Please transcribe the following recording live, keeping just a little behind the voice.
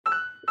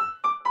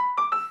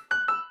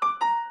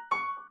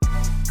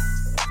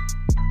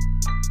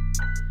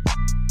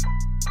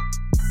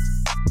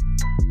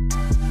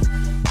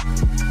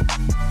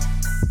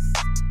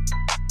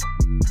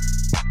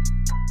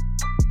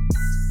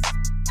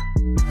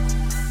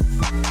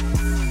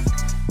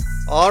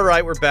All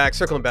right, we're back.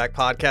 Circling Back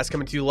podcast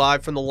coming to you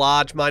live from the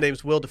Lodge. My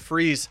name's Will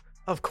DeFries.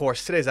 Of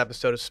course, today's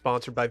episode is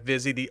sponsored by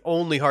Vizzy, the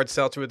only hard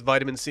seltzer with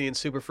vitamin C and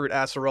superfruit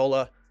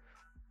acerola.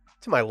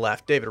 To my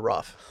left, David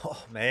Ruff.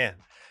 Oh, man.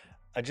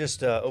 I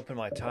just opened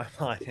my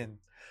timeline and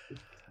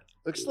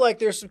looks like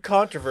there's some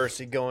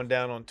controversy going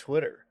down on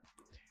Twitter.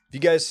 Have you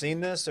guys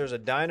seen this? There's a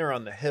diner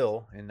on the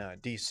Hill in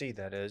D.C.,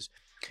 that is,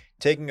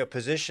 taking a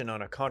position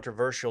on a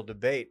controversial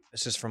debate.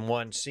 This is from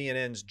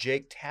CNN's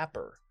Jake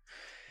Tapper.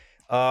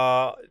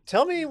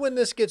 Tell me when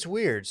this gets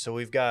weird. So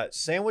we've got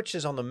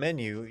sandwiches on the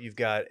menu. You've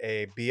got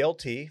a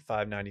BLT,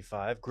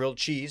 $5.95, grilled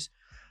cheese,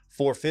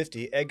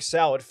 $4.50, egg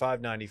salad,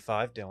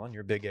 $5.95. Dylan,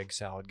 you're a big egg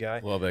salad guy.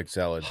 Love egg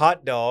salad.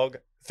 Hot dog,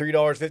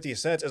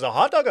 $3.50. Is a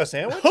hot dog a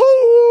sandwich?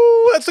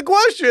 Oh, that's the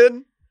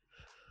question.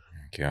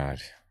 God.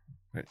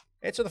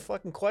 Answer the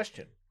fucking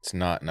question. It's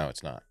not. No,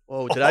 it's not.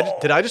 Oh, did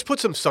I just put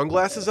some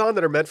sunglasses on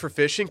that are meant for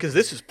fishing? Because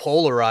this is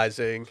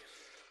polarizing.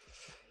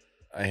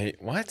 I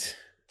hate what?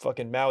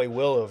 Fucking Maui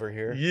Will over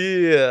here.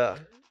 Yeah.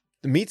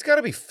 The meat's got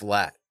to be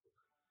flat.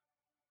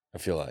 I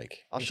feel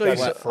like. I'll show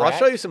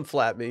you some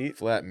flat meat.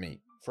 Flat meat.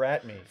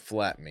 Frat meat.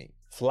 Flat meat.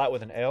 Flat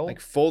with an L?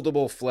 Like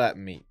foldable flat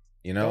meat,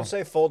 you know? Don't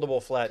say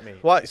foldable flat meat.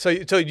 Why? So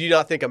do you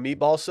not think a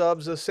meatball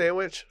sub's a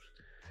sandwich?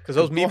 Because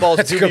those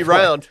meatballs do be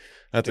round.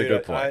 That's a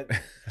good point.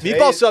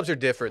 Meatball subs are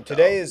different, though.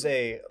 Today is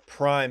a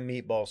prime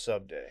meatball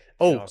sub day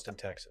in Austin,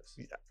 Texas.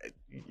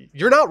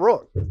 You're not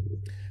wrong.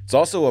 It's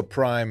also a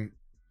prime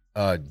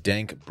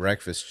dank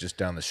breakfast just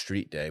down the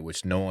street day,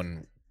 which no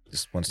one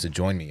just wants to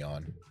join me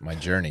on my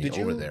journey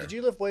over there. Did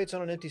you lift weights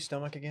on an empty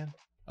stomach again?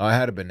 I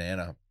had a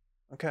banana.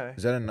 Okay.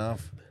 Is that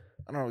enough?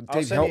 I don't know.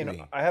 Dave, help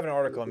me. I have an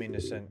article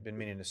been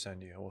meaning to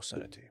send you. I will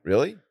send it to you.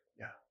 Really?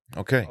 Yeah.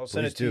 Okay. I'll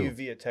send it to you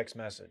via text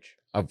message.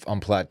 I'm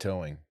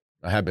plateauing.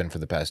 I have been for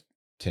the past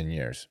 10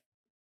 years.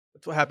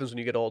 That's what happens when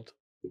you get old.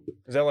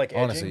 Is that like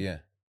edging? Honestly, yeah.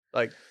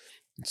 Like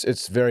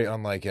it's very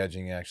unlike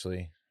edging,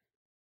 actually.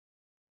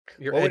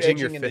 You're what edging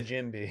would your in the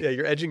gym be? Yeah,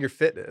 you're edging your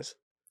fitness.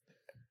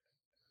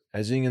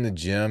 Edging in the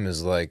gym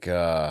is like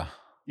You're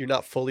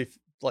not fully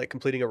like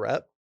completing a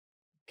rep.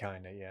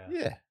 Kinda, yeah.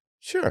 Yeah.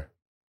 Sure.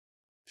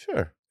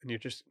 And you're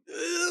just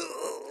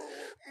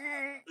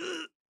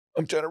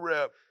I'm trying to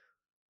rep.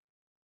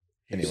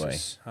 Anyway,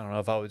 Jesus. I don't know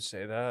if I would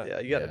say that. yeah,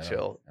 you gotta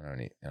chill. I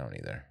don't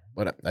either.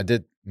 But I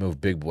did move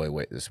big boy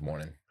weight this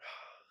morning.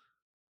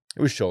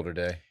 It was shoulder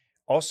day.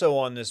 Also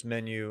on this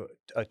menu,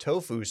 a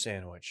tofu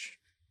sandwich.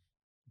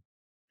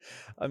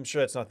 I'm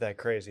sure it's not that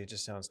crazy. It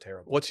just sounds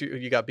terrible.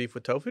 You got beef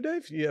with tofu,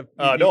 Dave?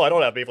 No, I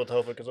don't have beef with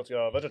tofu because it's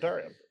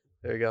vegetarian.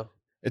 There you go.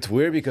 It's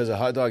weird because a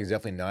hot dog is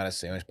definitely not a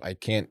sandwich. But I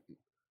can't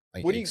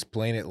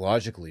explain it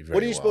logically very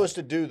What are you well. supposed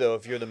to do, though,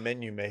 if you're the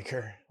menu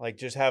maker? Like,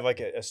 just have, like,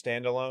 a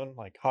standalone,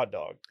 like, hot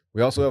dog?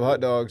 We also have hot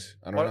dogs.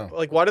 I don't know.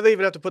 Like, why do they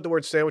even have to put the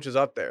word sandwiches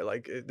up there?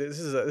 Like, this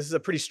is a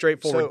pretty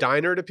straightforward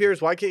diner, it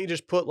appears. Why can't you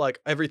just put, like,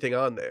 everything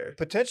on there?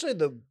 Potentially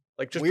the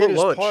just weirdest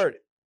put lunch. part,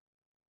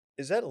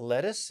 is that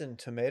lettuce and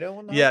tomato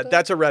on the Yeah, hot dog?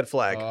 that's a red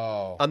flag.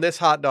 Oh. On this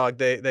hot dog,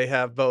 they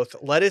have both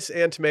lettuce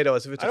and tomato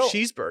as if it's a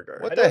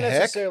cheeseburger. What I the don't heck?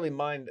 necessarily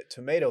mind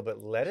tomato,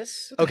 but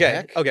lettuce?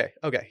 Okay.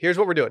 Here's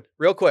what we're doing,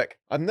 real quick.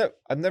 I've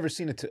never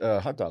seen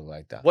a hot dog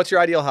like that. What's your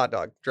ideal hot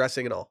dog,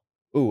 dressing and all?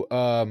 Ooh,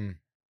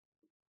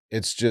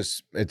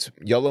 it's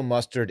yellow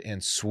mustard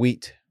and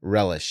sweet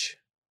relish.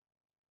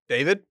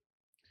 David,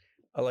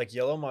 I like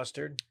yellow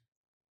mustard.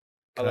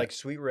 I like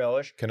sweet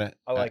relish.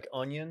 I like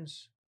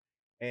onions.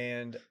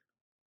 And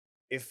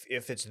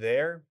if it's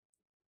there,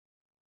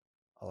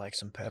 I like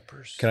some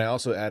peppers. Can I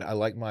also add? I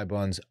like my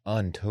buns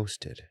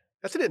untoasted.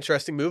 that's an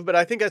interesting move, but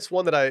I think that's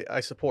one that I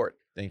support.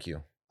 Thank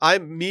you.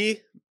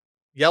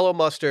 Yellow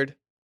mustard,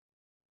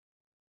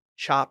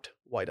 chopped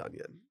white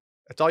onion.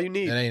 That's all you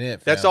need. That ain't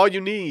it, fam. That's all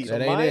you need.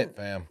 That ain't it,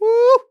 fam. Woo!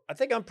 I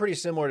think I'm pretty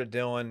similar to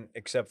Dylan,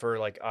 except for,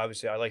 like,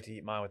 obviously, I like to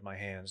eat mine with my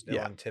hands. Dylan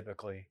Yeah.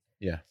 typically.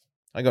 Yeah.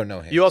 I go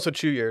no hands. You also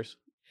chew yours.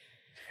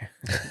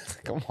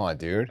 Come on,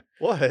 dude.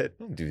 What?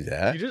 Don't do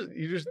that.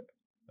 You just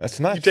That's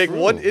not you take true.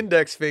 one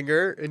index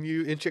finger and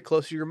you inch it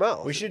close to your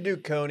mouth. We should do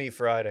Coney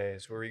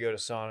Fridays where we go to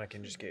Sonic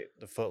and just get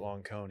the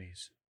foot-long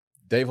conies.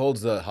 Dave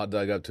holds the hot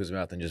dog up to his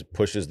mouth and just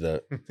pushes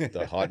the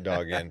hot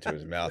dog into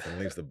his mouth and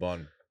leaves the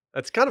bun.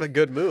 That's kind of a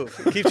good move.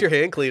 It keeps your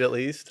hand clean at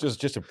least.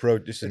 Just It's a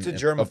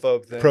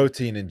germaphobe thing.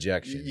 Protein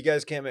injection. You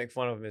guys can't make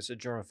fun of him. It's a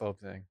germaphobe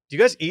thing. Do you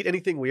guys eat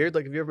anything weird?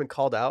 Like, have you ever been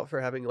called out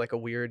for having like a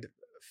weird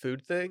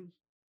food thing?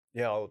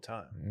 Yeah, all the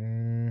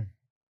time.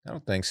 I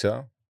don't think so. I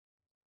don't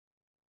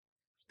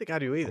think I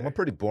do either. I'm a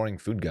pretty boring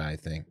food guy, I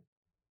think.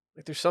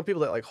 Like, there's some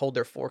people that like hold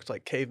their forks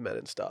like cavemen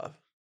and stuff.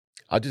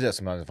 I'll do that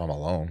sometimes if I'm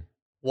alone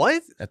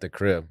What? at the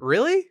crib.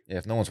 Really? Yeah,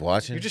 if no one's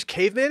watching. You're just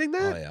cavemaning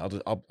that? Oh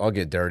yeah, I'll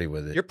get dirty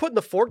with it. You're putting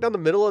the fork down the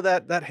middle of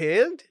that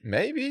hand?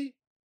 Maybe.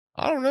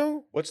 I don't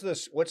know. What's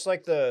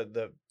like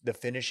the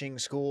finishing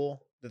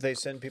school that they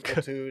send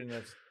people to? And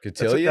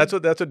That's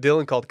what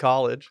Dylan called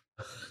college.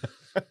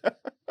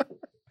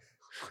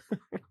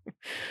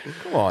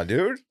 Come on,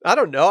 dude. I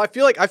don't know. I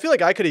feel like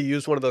I could have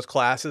used one of those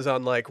classes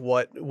on like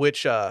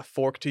which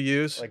fork to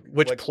use, Like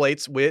which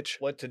plates which.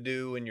 What to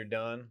do when you're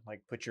done?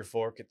 Like put your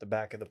fork at the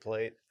back of the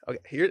plate. Okay,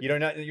 here You're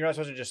not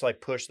supposed to just like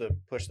push the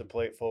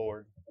plate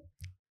forward.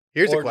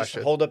 here's Or a question.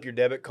 Just hold up your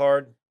debit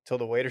card till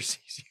the waiter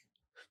sees you.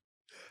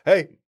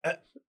 Hey,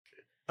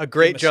 A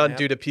great Give him a John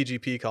snap. Duda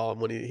PGP column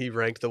when he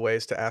ranked the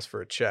ways to ask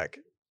for a check.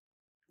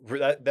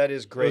 that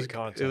is great it was,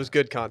 content. It was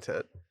good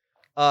content.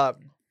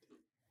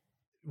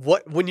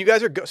 When you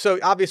guys are so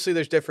obviously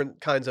there's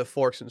different kinds of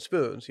forks and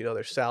spoons. You know,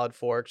 there's salad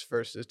forks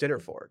versus dinner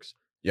forks.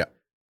 Yeah.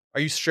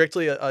 Are you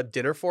strictly a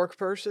dinner fork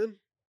person?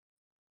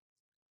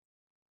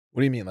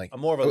 What do you mean? Like, I'm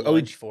more of a are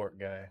lunch fork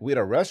guy. we at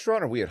a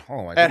restaurant or we at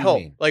home? Like, At what do you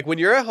home, mean? like when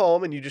you're at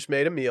home and you just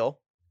made a meal.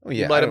 Oh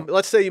You yeah. might have,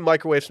 let's say you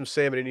microwave some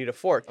salmon and need a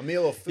fork. A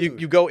meal of food.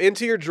 You go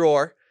into your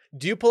drawer.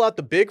 Do you pull out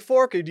the big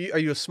fork or are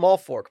you a small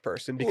fork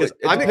person? Because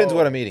it depends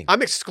what I'm eating.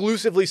 I'm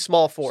exclusively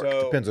small fork.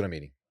 So, Depends what I'm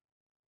eating.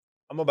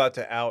 I'm about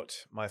to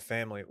out my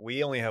family.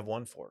 We only have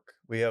one fork.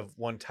 We have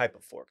one type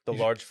of fork, the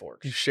large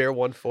forks. You share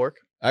one fork.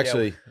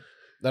 Actually,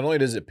 not only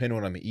does it depend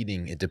what I'm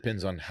eating, it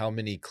depends on how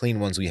many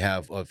clean ones we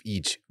have of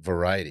each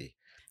variety.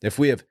 If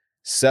we have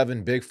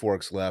 7 big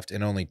forks left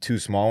and only 2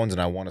 small ones,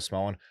 and I want a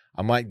small one,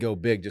 I might go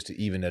big just to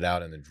even it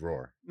out in the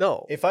drawer.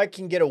 No, If I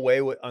can get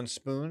away with on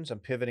spoons, I'm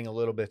pivoting a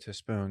little bit to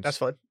spoons. that's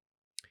fine.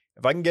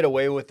 If I can get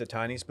away with the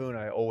tiny spoon,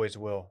 I always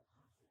will.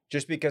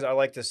 Just because I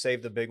like to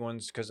save the big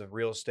ones because of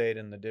real estate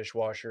and the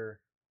dishwasher.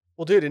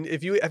 Well, dude, and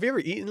have you ever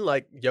eaten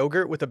like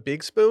yogurt with a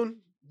big spoon?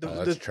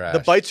 That's The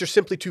trash. bites are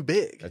simply too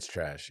big. That's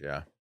trash,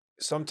 yeah.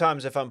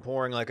 Sometimes if I'm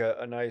pouring like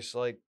a nice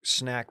like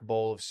snack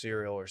bowl of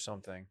cereal or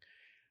something,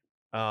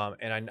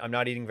 and I'm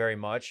not eating very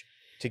much,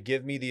 to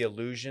give me the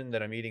illusion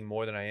that I'm eating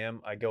more than I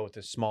am, I go with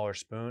a smaller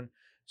spoon.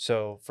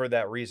 So for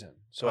that reason,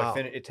 Wow.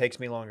 it takes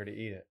me longer to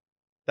eat it.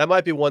 That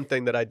might be one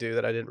thing that I do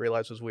that I didn't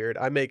realize was weird.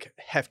 I make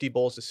hefty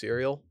bowls of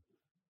cereal.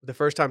 The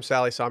first time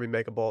Sally saw me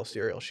make a bowl of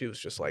cereal, she was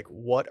just like,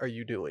 "What are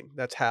you doing?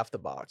 That's half the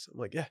box." I'm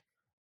like, "Yeah, that's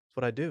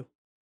what I do."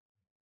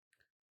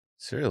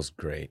 Cereal's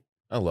great.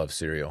 I love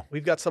cereal.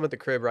 We've got some at the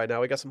crib right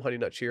now. We got some Honey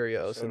Nut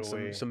Cheerios So and do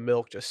we. some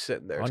milk just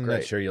sitting there. It's Honey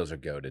Nut great, Cheerios are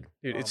goaded.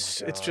 dude. Oh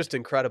It's my God. just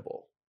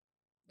incredible.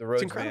 The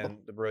incredible.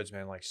 Roads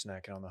man likes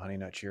snacking on the Honey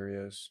Nut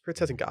Cheerios. Fritz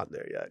hasn't gotten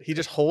there yet. He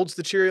just holds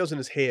the Cheerios in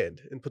his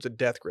hand and puts a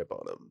death grip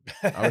on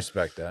them. I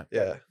respect that.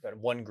 Yeah, That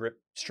one grip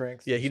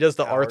strength. yeah. He does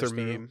the powers Arthur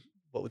through. meme,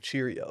 but with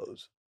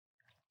Cheerios.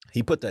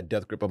 He put that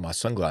death grip on my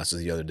sunglasses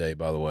the other day,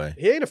 by the way.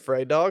 He ain't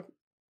afraid, dog.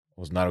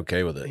 I was not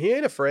okay with it. He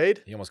ain't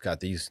afraid. He almost got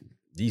these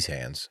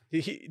hands.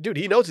 Dude,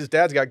 he knows his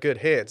dad's got good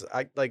hands.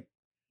 I like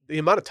the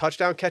amount of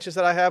touchdown catches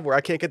that I have where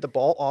I can't get the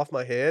ball off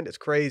my hand. It's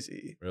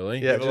crazy. Really?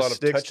 Yeah, You have it a lot just of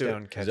sticks to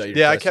touchdown it. catches. that your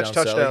Yeah, I catch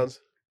touchdown, Sally? touchdowns.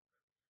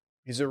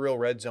 He's a real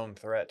red zone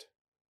threat.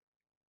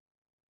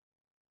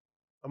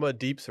 I'm a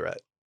deep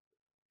threat.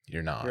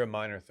 You're not. You're a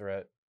minor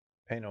threat.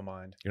 Pay no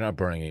mind. You're not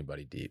burning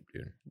anybody deep,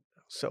 dude.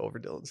 So over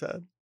Dylan's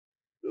head.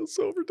 It was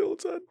so over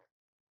Dylan's head.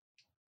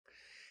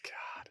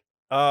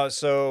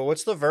 So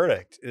what's the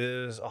verdict?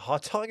 Is a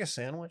hot dog a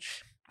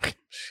sandwich?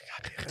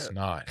 It's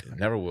not. It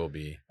never will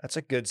be. That's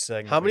a good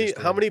segment. How we many just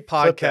did. how many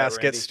Clip that, podcasts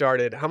get Randy.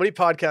 started? How many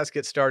podcasts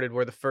get started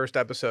where the first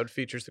episode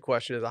features the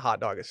question is a hot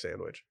dog a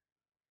sandwich?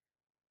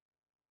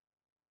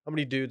 How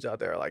many dudes out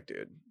there are like,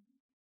 dude,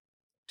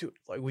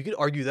 like we could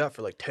argue that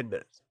for like 10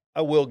 minutes.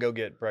 I will go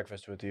get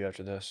breakfast with you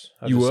after this.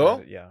 I've You will?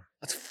 decided, yeah.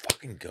 Let's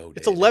fucking go,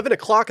 It's David. 11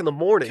 o'clock in the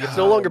morning. It's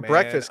no God, longer man,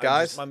 breakfast,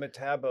 guys. My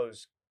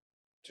metabo's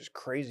just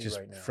crazy Just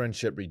right now.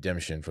 friendship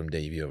redemption from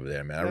Davey over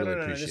there, man. I no, really no,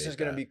 no, appreciate This is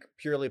that. going to be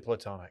purely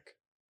platonic.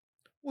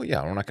 Well,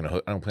 yeah, I'm not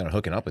gonna. I don't plan on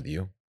hooking up with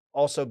you.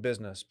 Also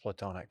business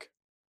platonic.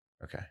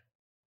 Okay.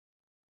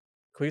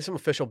 Can we get some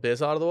official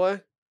biz out of the way?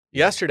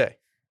 Yesterday,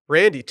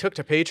 Randy took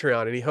to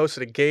Patreon and he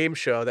hosted a game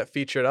show that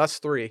featured us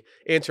three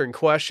answering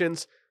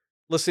questions,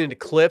 listening to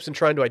clips and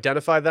trying to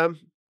identify them.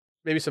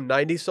 Maybe some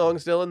 90s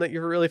songs, Dylan, that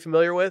you're really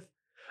familiar with.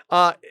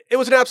 It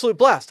was an absolute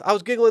blast. I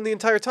was giggling the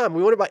entire time.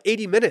 We went about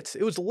 80 minutes.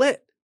 It was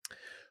lit.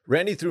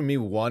 Randy threw me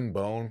one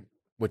bone,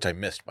 which I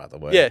missed, by the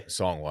way. Yeah.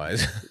 Song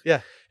wise.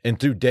 Yeah. And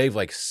threw Dave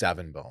like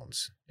 7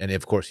 bones, and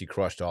of course he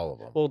crushed all of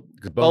them. Well,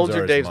 'Cause bones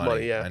are his Dave's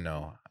money, yeah. I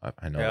know.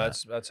 I know. Yeah, that.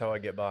 that's how I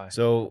get by.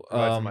 So,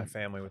 Provide for my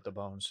family with the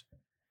bones.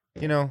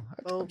 you know,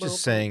 Boom, I'm just boom,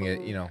 saying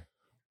boom, it. You know,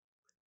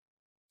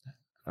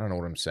 I don't know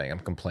what I'm saying. I'm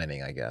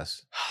complaining, I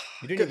guess.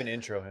 You didn't even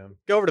intro him.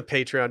 go over to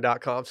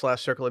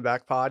patreon.com/circling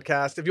back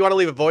podcast. If you want to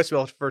leave a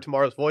voicemail for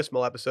tomorrow's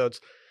voicemail episodes,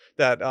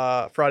 that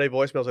Friday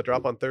voicemails that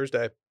drop on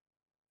Thursday,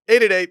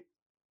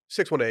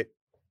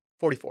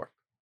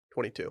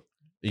 888-618-4422.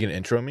 You gonna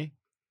intro me?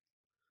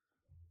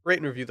 Rate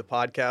and review the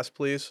podcast,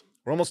 please.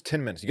 We're almost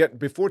 10 minutes. You got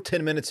before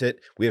 10 minutes hit.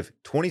 We have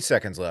 20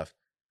 seconds left.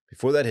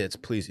 Before that hits,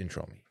 please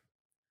intro me.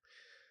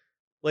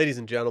 Ladies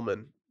and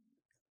gentlemen,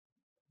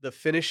 the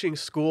finishing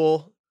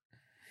school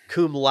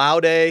cum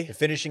laude The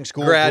finishing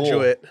school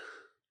graduate,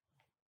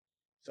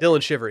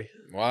 Dylan Shivery.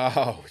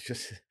 Wow,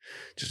 just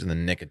in the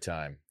nick of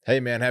time. Hey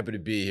man, happy to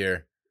be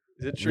here.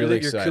 Is it true Really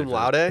that you're excited cum for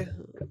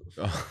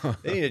laude?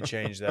 They need to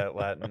change that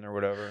Latin or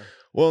whatever.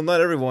 Well,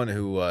 not everyone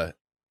who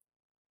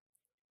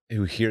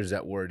who hears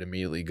that word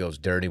immediately goes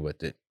dirty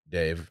with it,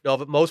 Dave. No,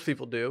 but most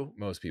people do.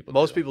 Most people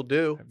Most do. people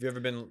do. Have you ever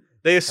been?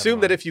 They assume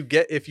that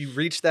mind. if you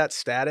reach that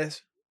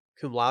status,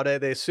 cum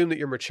laude, they assume that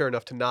you're mature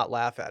enough to not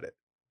laugh at it.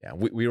 Yeah,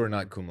 we were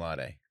not cum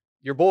laude.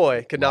 Your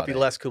boy could not be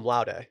Laude. less cum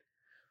laude.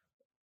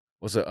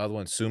 What's the other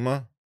one?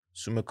 Summa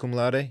cum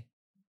laude.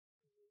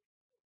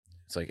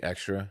 It's like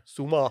extra.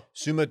 Summa.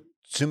 Summa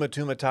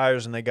Tuma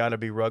tires, and they got to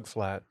be rug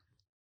flat.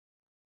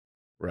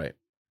 Right.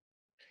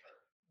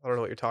 I don't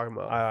know what you're talking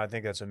about. I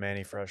think that's a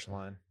Manny Fresh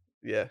line.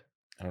 Yeah,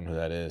 I don't know who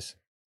that is.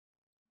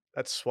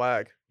 that's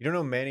swag. You don't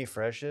know who Manny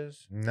Fresh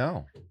is?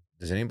 No.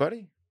 Does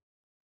anybody?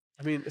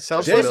 I mean, it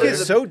sounds Dave familiar.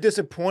 gets so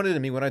disappointed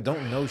in me when I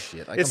don't know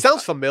shit. Like, It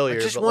sounds familiar. I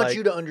just but want like,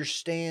 you to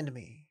understand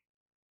me.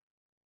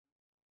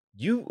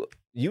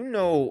 You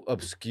know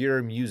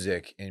obscure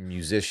music and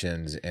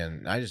musicians,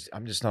 and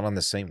I'm just not on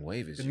the same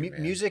wave as The you,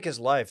 man. music is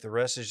life. The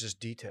rest is just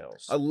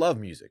details. I love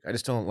music. I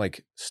just don't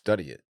like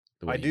study it.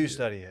 The way I you do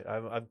study it.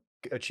 I've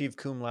achieved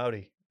cum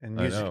laude in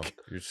I music.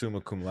 know. You're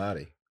summa cum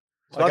laude.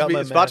 It's I about, got to be,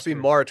 my it's about to be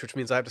master's. March, which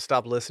means I have to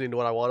stop listening to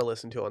what I want to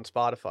listen to on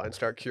Spotify and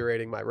start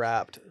curating my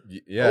Wrapped.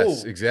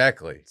 Yes, Oh.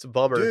 exactly. It's a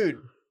bummer.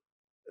 Dude,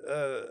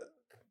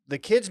 the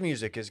kids'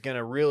 music is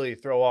gonna really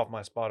throw off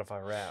my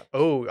Spotify rap.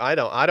 Oh, I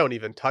don't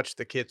even touch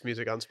the kids'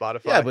 music on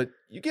Spotify. Yeah, but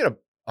you get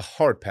a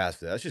hard pass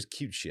for that. That's just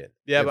cute shit.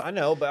 yeah, I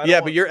know, but I yeah,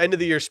 don't but your end of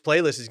the year's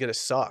playlist is gonna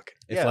suck.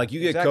 If Yeah, like you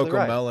get exactly Coco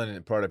right. Melon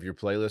in part of your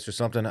playlist or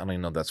something, I don't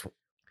even know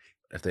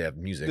if they have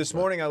music. This but-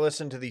 morning I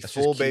listened to the That's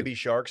just full cute. Baby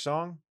Shark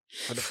song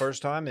for the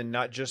first time, and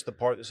not just the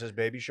part that says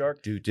Baby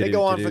Shark. Do, They do, go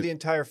do, on do. for the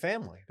entire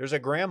family. There's a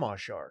grandma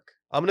shark.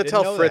 I'm gonna Didn't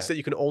tell know Fritz that. that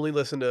you can only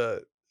listen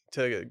to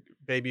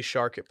Baby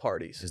Shark at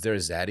parties. Is there a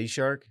Zaddy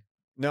shark?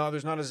 No,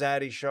 there's not a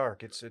zaddy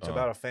shark. It's Oh,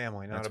 about a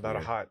family, not that's about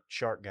weird. a hot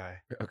shark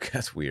guy. Okay,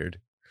 that's weird.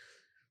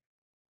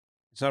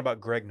 It's not about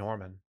Greg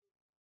Norman.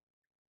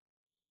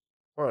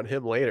 More on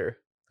him later.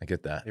 I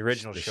get that. The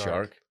original The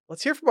shark.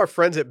 Let's hear from our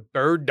friends at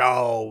Bird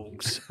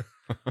Dogs.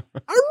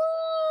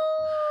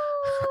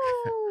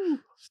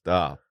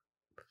 Stop.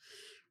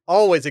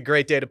 Always a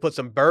great day to put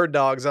some bird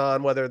dogs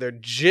on, whether they're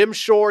gym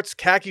shorts,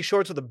 khaki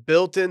shorts with a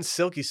built-in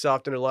silky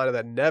soft inner liner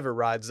that never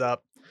rides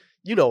up.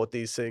 You know what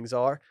these things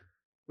are.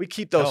 We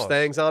keep those Tell us.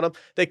 things on them.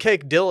 They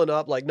cake Dylan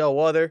up like no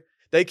other.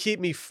 They keep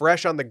me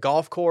fresh on the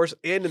golf course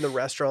and in the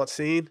restaurant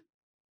scene.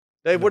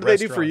 Hey, what do they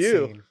do for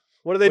you?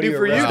 What do they do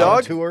for you,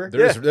 dog? Tour?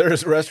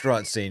 There's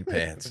restaurant scene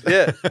pants.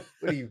 Yeah,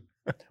 What are you,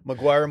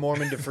 McGuire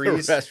Mormon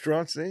DeFreeze?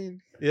 Restaurant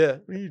scene? yeah.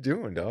 What are you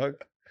doing, dog?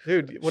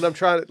 Dude, when I'm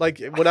trying to, like,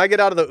 when I get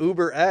out of the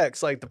Uber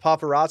X, like, the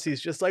paparazzi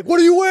is just like, what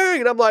are you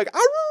wearing? And I'm like,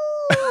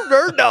 "Arroo,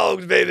 bird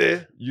dogs,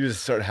 baby. You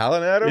just start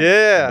howling at them?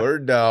 Yeah.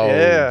 Bird dogs.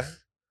 Yeah.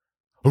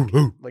 Hoo,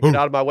 hoo, Like, get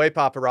out of my way,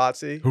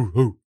 paparazzi. hoo,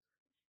 hoo.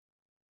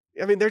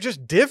 I mean, they're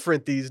just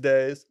different these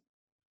days.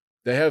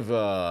 They have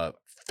a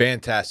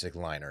fantastic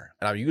liner.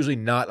 And I'm usually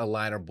not a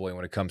liner boy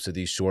when it comes to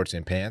these shorts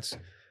and pants.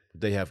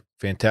 But they have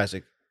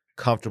fantastic,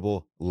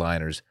 comfortable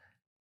liners.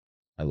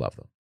 I love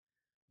them.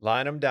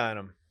 Line them, dine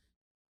them.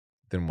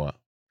 Then what?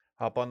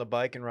 Hop on the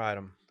bike and ride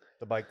them.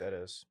 The bike, that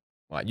is.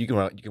 Well, you can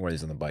wear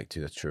these on the bike too.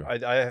 That's true.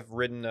 I have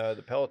ridden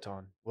the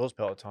Peloton, Will's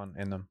Peloton,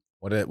 in them.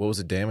 What was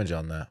the damage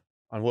on that?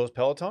 On Will's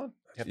Peloton?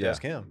 You have to Yeah.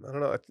 ask him. I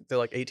don't know. I think they're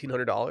like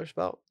 $1,800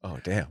 about. Oh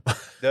damn.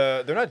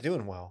 They're not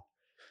doing well.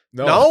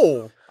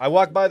 No. I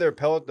walked by the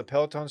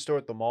Peloton store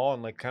at the mall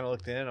and like kind of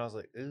looked in and I was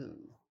like, ooh.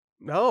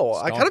 No,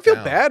 I kind Stomp of feel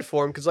down. bad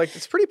for them because, like,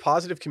 it's a pretty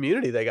positive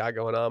community they got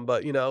going on.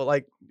 But, you know,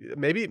 like,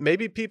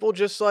 maybe people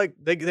just, like,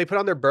 they put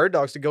on their bird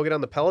dogs to go get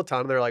on the Peloton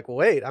and they're like,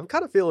 wait, I'm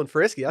kind of feeling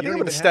frisky. I You think I'm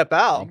don't going to even step You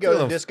out. go to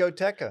feeling-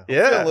 Discoteca.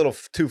 Yeah. A little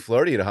too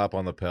flirty to hop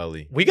on the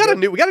Pelly. We got a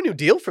new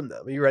deal from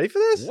them. Are you ready for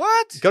this?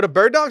 What? Go to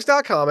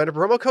birddogs.com, enter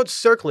promo code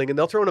circling, and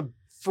they'll throw in a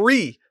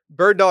free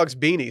Bird Dogs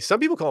beanie. Some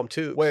people call them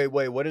toques. Wait,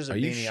 what is a Are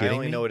you beanie? I shitting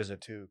only me? know it as a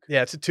toque.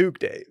 Yeah, it's a toque,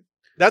 Dave.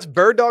 That's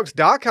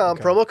birddogs.com,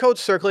 Okay. promo code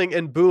circling,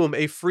 and boom,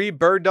 a free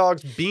Bird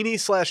Dogs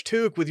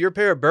beanie/toque with your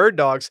pair of bird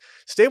dogs.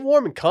 Stay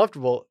warm and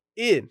comfortable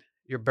in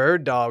your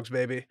bird dogs,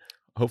 baby.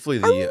 Hopefully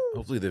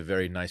the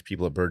very nice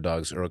people at Bird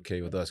Dogs are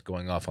okay with us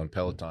going off on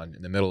Peloton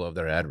in the middle of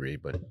their ad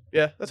read, but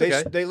Yeah, that's They,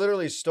 okay. they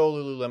literally stole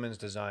Lululemon's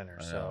designer,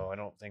 I know. so I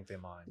don't think they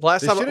mind.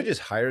 Last they time, should have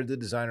just hired the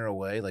designer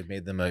away, like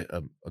made them a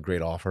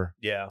great offer.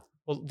 Yeah.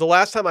 well, the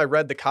last time I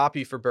read the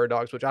copy for Bird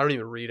Dogs, which I don't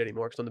even read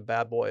anymore because I'm the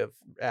bad boy of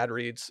ad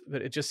reads,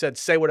 but it just said,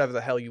 say whatever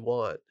the hell you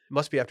want. It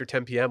must be after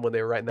 10 p.m. when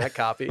they were writing that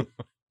copy.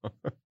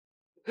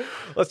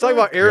 Let's talk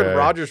about Aaron Okay.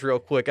 Rodgers real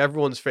quick,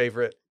 everyone's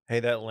favorite.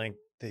 Hey, that link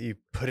that you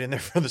put in there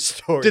for the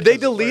story. Did they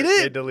doesn't delete work.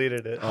 it? They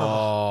deleted it.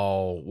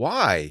 Oh,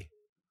 why?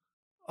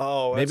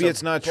 Oh, Maybe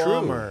it's not true.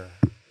 true.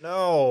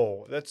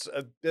 No, that's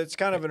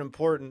kind of an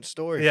important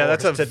story. Yeah, for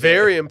that's us a today.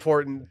 very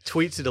important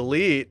tweet to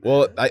delete.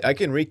 Well, I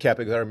can recap it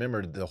because I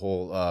remembered the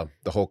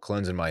whole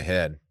cleanse in my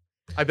head.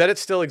 I bet it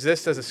still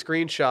exists as a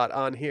screenshot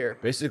on here.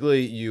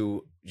 Basically,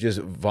 you just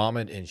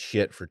vomit and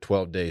shit for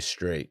 12 days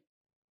straight.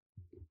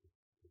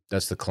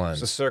 That's the It's a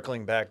cleanse.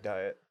 circling back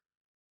diet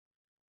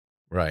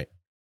Right.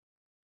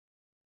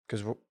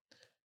 because.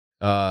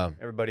 Um,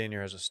 Everybody in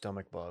here has a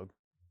stomach bug.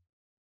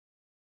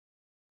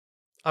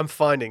 I'm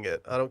finding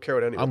it. I don't care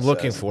what anyone I'm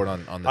looking says. for it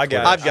on the I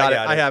got Twitter. I've got it.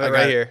 I got I it. have it I right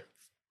got it. here.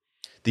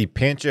 The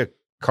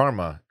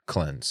Panchakarma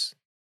cleanse.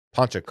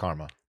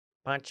 Panchakarma.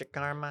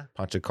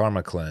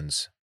 Panchakarma.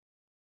 Cleanse.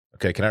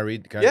 Okay, can I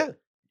read? Yeah,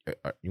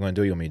 You want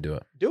to do it? You want me to do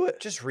it? do it.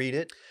 Just read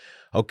it.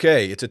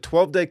 Okay, it's a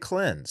 12-day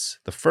cleanse.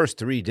 The first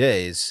 3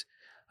 days,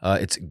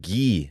 it's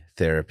ghee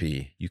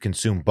therapy. You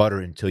consume butter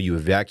until you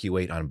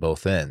evacuate on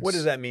both ends. What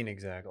does that mean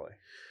exactly?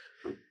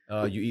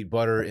 You eat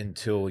butter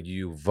until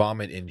you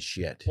vomit in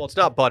shit. Well, it's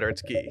not butter.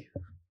 It's ghee.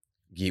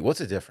 Ghee, what's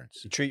the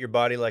difference? You treat your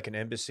body like an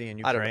embassy in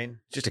I don't know. Ukraine?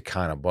 It's just a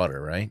kind of butter,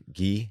 right?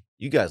 Ghee.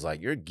 You guys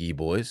you're ghee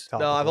boys.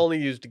 No, I've only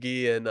used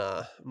ghee in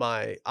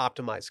my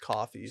optimized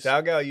coffees.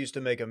 Salgao used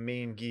to make a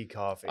mean ghee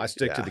coffee. I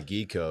stick to Yeah. the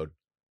ghee code.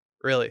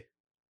 Really?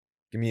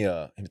 Give me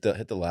hit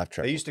the laugh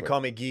track. They used to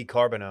call me Ghee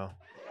Carbono.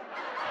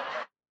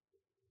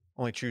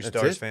 Only True That's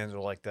Stars it? fans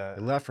will like that.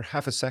 I laughed for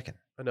half a second.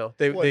 I know.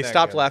 They Wasn't that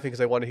stopped good. laughing because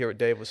they wanted to hear what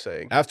Dave was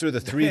saying. After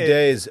the 3 They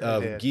days did.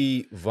 of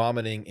ghee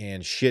vomiting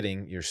and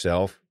shitting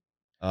yourself,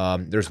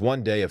 there's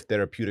 1 day of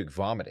therapeutic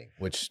vomiting,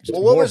 which is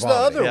Well, what more was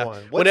vomiting. the other Yeah.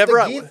 one? What's Whenever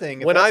the I, ghee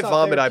thing? if when that's I not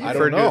vomit, I therapeutic?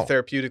 prefer to do know. it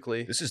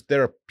therapeutically. This is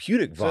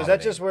therapeutic So vomiting. is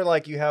that just where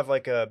like you have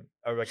like a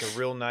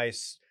real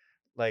nice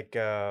like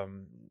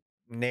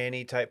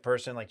nanny type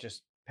person like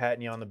just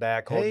patting you on the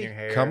back, holding your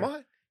hair? Come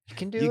on, you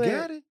can do you it.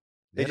 got it.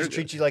 They Let her just go.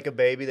 treat you like a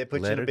baby. They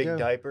put you Let in a her big go.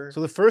 diaper.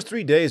 So the first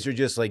 3 days are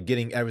just like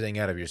getting everything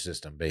out of your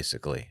system,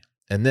 basically,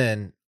 and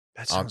then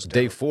That on sounds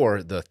day dope.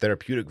 4, the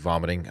therapeutic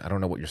vomiting. I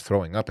don't know what you're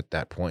throwing up at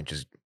that point.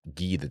 Just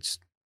ghee.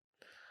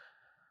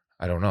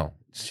 I don't know.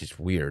 It's just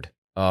weird.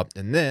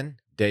 And then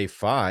day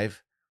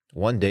 5,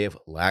 1 day of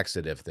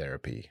laxative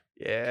therapy,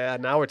 Yeah,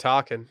 now we're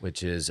talking.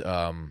 which is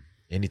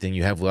anything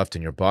you have left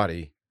in your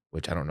body,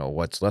 which I don't know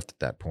what's left at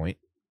that point.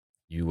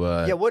 You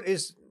Yeah, what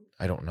is?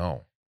 I don't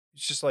know.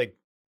 It's just like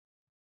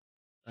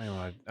I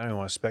don't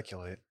want to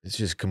speculate. It's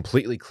just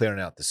completely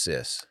clearing out the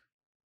cysts.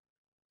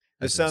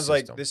 This that's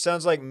in the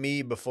sounds like system.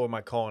 me before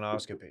my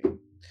colonoscopy.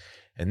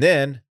 And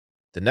then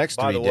the next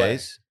By 3 the way,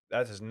 days,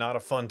 that is not a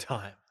fun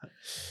time.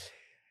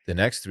 the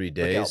next 3 Look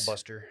out, days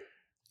Buster.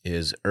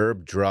 is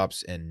herb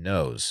drops and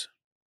nose.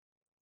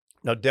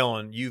 Now,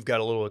 Dylan, you've got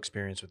a little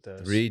experience with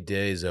this. 3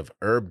 days of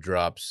herb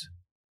drops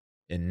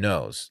and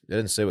nose. They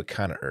didn't say what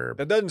kind of herb.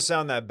 That doesn't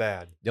sound that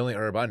bad. The only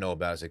herb I know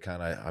about is the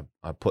kind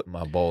I put in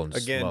my bowl and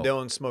Again, smoke.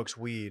 Dylan smokes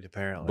weed,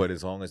 apparently. But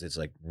as long as it's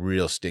like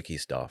real sticky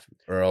stuff,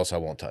 or else I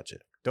won't touch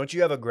it. Don't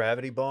you have a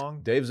gravity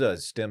bong? Dave's a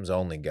stems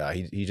only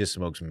guy. He just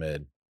smokes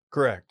mid.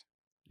 Correct.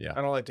 Yeah.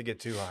 I don't like to get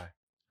too high.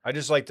 I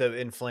just like to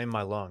inflame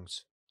my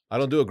lungs. I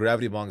don't do a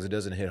gravity bong because it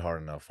doesn't hit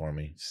hard enough for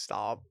me.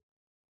 Stop.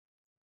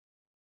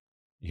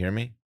 You hear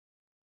me?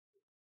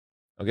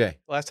 Okay.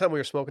 Last time we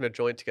were smoking a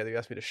joint together, you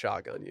asked me to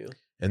shotgun you.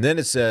 And then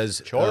it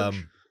says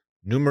Charge?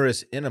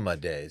 numerous enema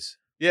days.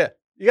 Yeah,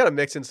 you got to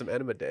mix in some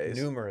enema days.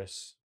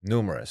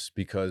 Numerous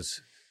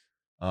because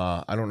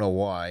I don't know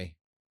why.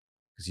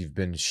 Because you've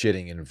been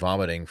shitting and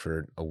vomiting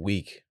for a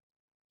week.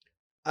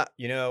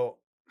 You know,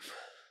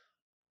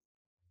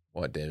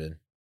 What, David?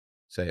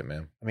 Say it,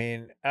 man. I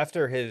mean,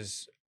 after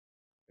his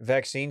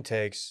vaccine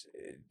takes,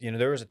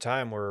 there was a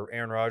time where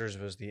Aaron Rodgers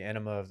was the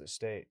enema of the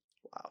state.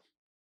 Wow.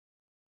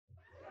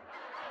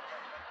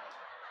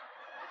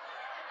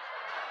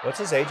 What's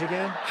his age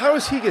again? How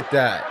does he get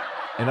that?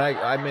 And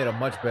I made a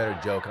much better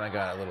joke, and I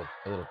got a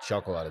little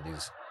chuckle out of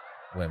these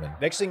women.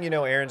 Next thing you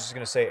know, Aaron's just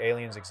going to say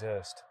aliens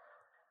exist.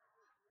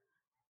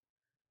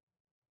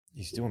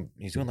 He's doing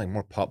like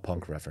more pop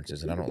punk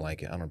references, and I don't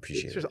like it. I don't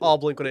appreciate It's it. just all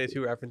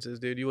Blink-182 references,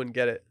 dude. You wouldn't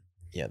get it.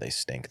 Yeah, they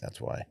stink. That's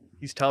why.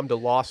 He's Tom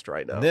DeLost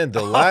right now. And then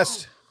the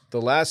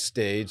last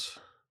stage.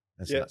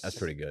 Yes. That's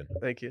pretty good.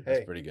 Thank you. Hey.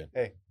 That's pretty good.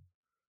 Hey.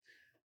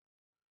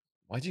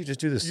 Why'd you just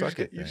do the You just suck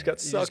got- it you just thing? got You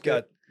just sucked got,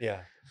 it.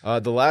 yeah.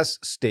 The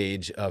last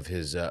stage of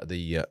his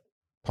the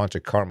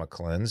Panchakarma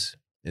cleanse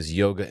is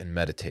yoga and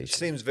meditation.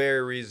 Seems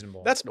very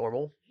reasonable. That's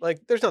normal.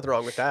 Like, there's nothing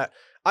wrong with that.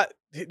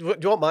 Do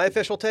you want my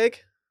official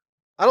take?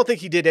 I don't think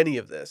he did any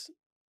of this.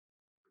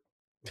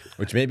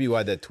 Which may be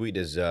why that tweet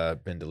has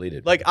been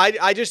deleted. Like,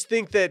 I just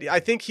think I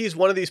think he's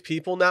one of these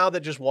people now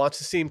that just wants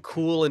to seem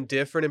cool and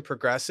different and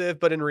progressive.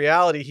 But in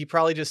reality, he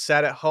probably just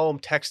sat at home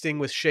texting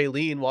with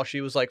Shailene while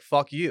she was like,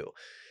 fuck you.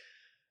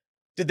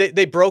 Did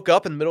they broke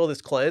up in the middle of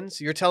this cleanse?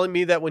 You're telling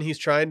me that when he's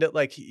trying to,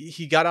 like,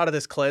 he got out of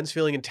this cleanse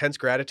feeling intense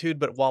gratitude,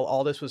 but while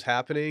all this was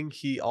happening,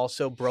 he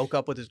also broke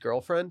up with his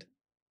girlfriend?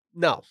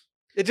 No,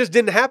 it just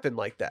didn't happen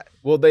like that.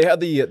 Well, they had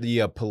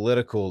the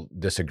political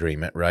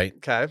disagreement, right?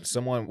 Okay.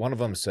 One of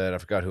them said, I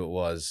forgot who it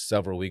was,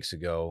 several weeks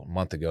ago, a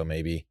month ago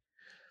maybe,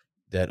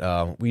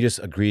 that we just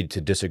agreed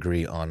to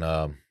disagree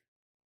on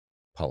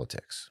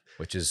politics,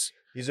 which is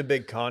He's a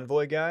big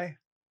convoy guy.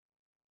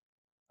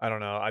 I don't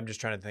know. I'm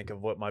just trying to think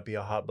of what might be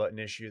a hot button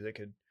issue that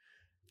could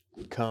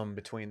come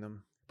between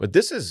them. but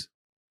this is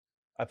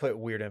I put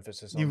weird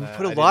emphasis on You that.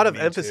 put a I lot didn't of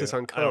mean emphasis to.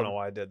 on I don't know cum.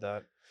 why I did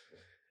that.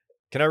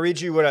 Can I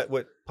read you what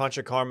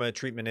Panchakarma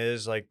treatment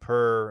is like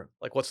per?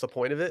 Like, what's the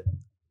point of it?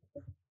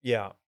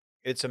 Yeah,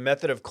 it's a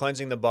method of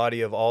cleansing the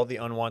body of all the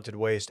unwanted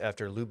waste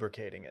after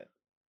lubricating it.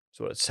 That's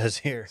what it says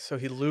here. So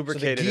he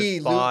lubricated ghee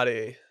his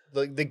body.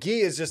 The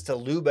ghee is just to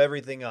lube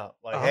everything up.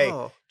 Like, hey,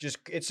 Oh.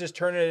 it's just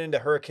turning it into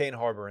Hurricane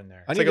Harbor in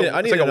there. I It's need like to- I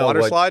it's need like to a know water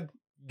what- slide.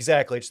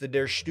 Exactly. It's the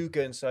der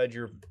Stuka inside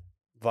your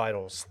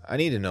vitals. I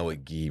need to know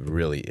what ghee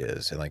really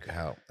is and like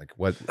how, like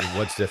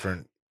what's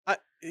different.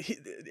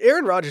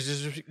 Aaron Rodgers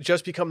has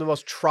just become the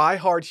most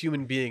try-hard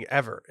human being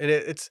ever, and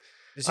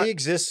Does he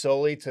exist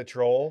solely to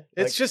troll?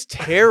 it's just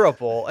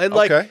terrible. And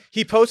like Okay.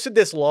 he posted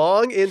this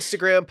long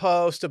Instagram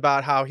post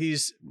about how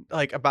he's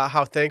like about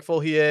how thankful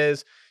he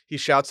is. He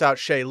shouts out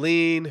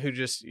Shailene, who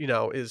just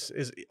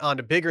is on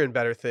to bigger and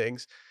better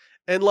things.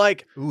 And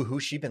like, ooh,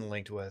 who's she been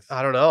linked with?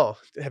 I don't know.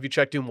 Have you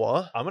checked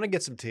Dumois? I'm gonna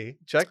get some tea.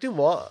 Check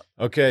Dumois.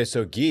 Okay,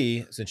 so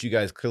ghee, since you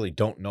guys clearly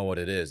don't know what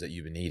it is that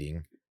you've been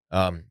eating,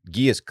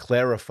 ghee is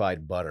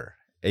clarified butter,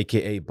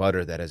 aka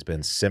butter that has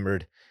been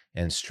simmered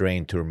and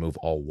strained to remove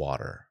all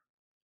water.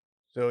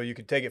 So you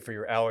can take it for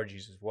your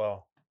allergies as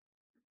well.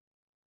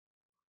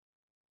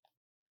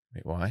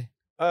 Wait, why?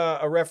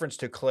 A reference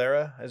to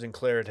Clara, as in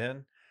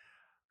Claritin.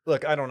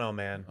 Look, I don't know,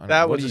 man. I don't-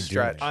 That what was are a you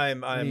stretch. doing?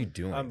 I'm are you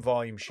doing? I'm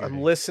volume shooting.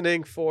 I'm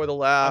listening for the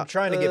laugh. I'm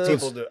trying to get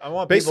people to. I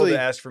want people basically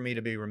to ask for me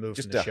to be removed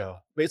from just the a- show.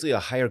 Basically, a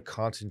higher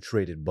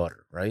concentrated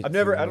butter, right? I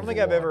don't think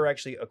I've ever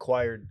actually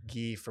acquired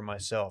ghee for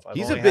myself. I've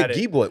He's a only big had it-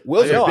 ghee boy.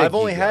 Will's I know, a big I've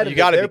only ghee had boy. it You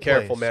got to at be their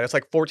careful, place. man. It's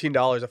like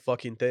 $14 a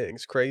fucking thing.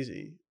 It's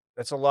crazy.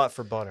 That's a lot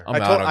for butter. I'm I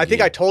out on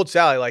think ghee. I told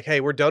Sally like, "Hey,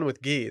 we're done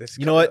with ghee. This is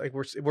You know what? Like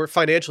we're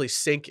financially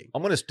sinking."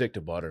 I'm gonna stick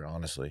to butter,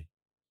 honestly.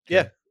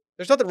 Yeah,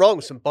 there's nothing wrong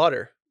with some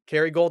butter.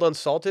 Kerrygold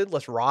unsalted.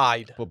 Let's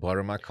ride. Put butter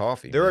in my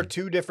coffee. There are man.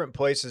 2 different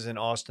places in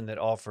Austin that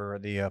offer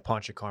the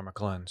Panchakarma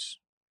cleanse.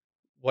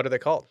 What are they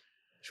called?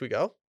 Should we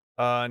go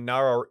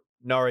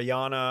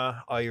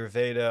Narayana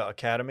Ayurveda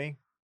Academy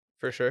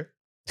for sure?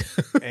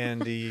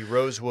 and the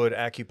Rosewood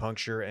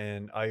Acupuncture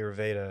and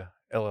Ayurveda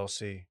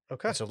LLC.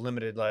 Okay. It's a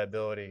limited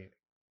liability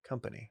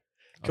company.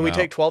 Can I'm we out.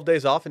 take 12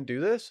 days off and do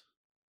this?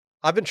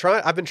 I've been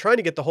trying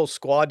to get the whole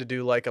squad to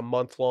do like a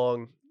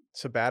month-long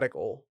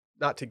sabbatical.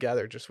 Not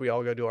together, just we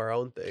all go do our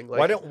own thing.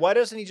 Like, Why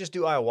doesn't he just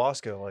do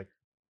ayahuasca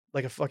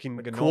like a fucking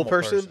like a cool normal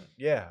person?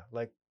 Yeah,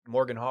 like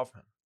Morgan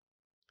Hoffman.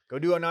 Go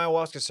do an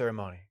ayahuasca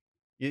ceremony.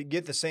 You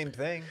get the same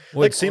thing.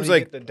 Well, it seems Only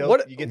you like get the dope,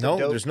 what- you get the no,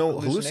 dope there's no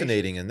hallucination.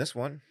 hallucinating in this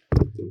one.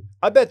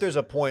 I bet there's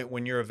a point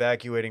when you're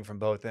evacuating from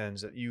both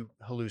ends that you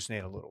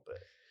hallucinate a little bit.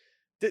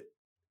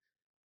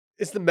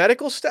 Is the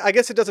medical staff? I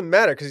guess it doesn't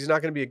matter because he's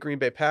not going to be a Green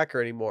Bay Packer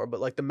anymore.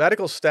 But like the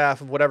medical staff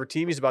of whatever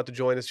team he's about to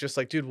join is just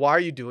like, dude, why are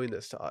you doing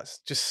this to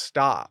us? Just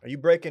stop. Are you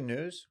breaking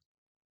news?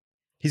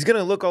 He's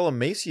gonna look all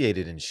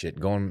emaciated and shit.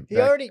 Going, He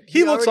back. already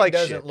He looks already like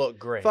doesn't shit. look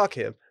great. Fuck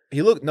him.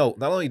 He look no.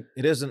 Not only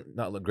it doesn't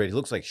not look great. He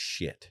looks like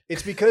shit.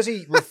 It's because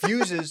he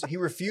refuses. He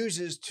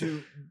refuses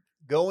to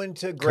go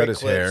into Great his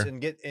Clips hair. and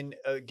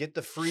get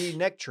the free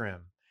neck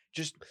trim.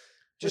 Just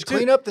Dude,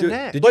 clean up the Dude,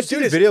 neck. did But you see dude,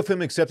 the his- video of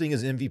him accepting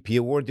his MVP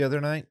award the other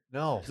night?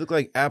 No, He looked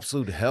like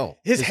absolute hell.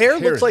 His hair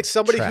looks is like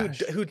somebody trash.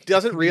 who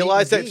doesn't Neat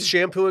realize that indeed.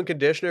 shampoo and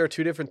conditioner are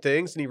two different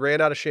things, and he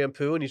ran out of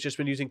shampoo and he's just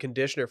been using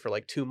conditioner for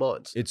like 2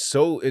 months. It's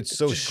so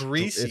just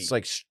greasy. It's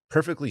like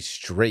perfectly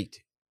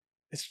straight.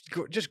 It's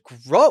just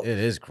gross. It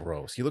is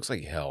gross. He looks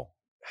like hell.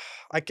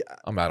 I,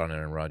 I'm out on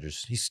Aaron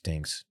Rodgers. He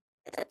stinks.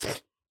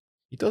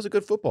 He does a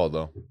good football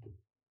though.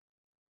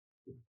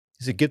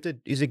 He's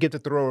a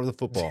gifted thrower of the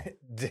football.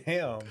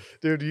 damn.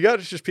 dude, you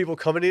got just people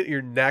coming in at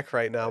your neck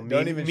right now,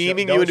 Don't even memeing show,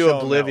 you don't into show him that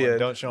one. oblivion.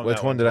 Don't show him Which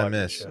that one did I live on the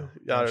miss? show.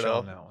 I don't show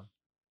him know. that one.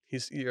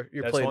 You're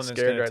That's playing one that's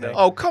scared gonna right take- now.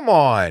 Oh, come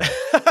on.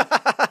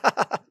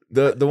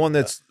 The one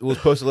that's was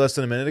posted less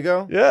than a minute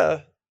ago?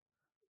 Yeah.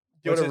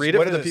 You What's want to it- read it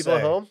what for the does it people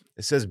at say? home?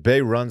 It says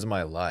Bay runs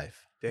my life.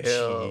 Damn.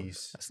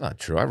 Jeez. That's not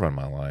true. I run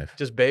my life.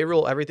 Does Bay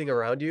rule everything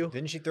around you?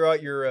 Didn't she throw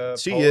out your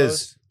She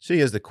polos?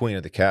 is the queen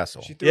of the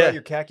castle. She threw Yeah. out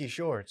your khaki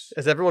shorts.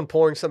 Is everyone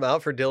pouring some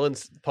out for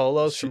Dylan's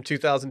polos from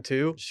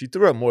 2002? She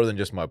threw out more than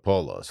just my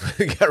polos.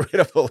 We got rid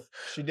of a,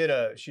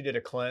 She did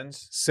a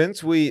cleanse.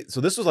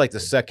 so this was like the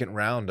second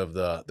round of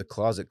the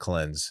closet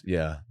cleanse.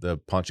 Yeah, the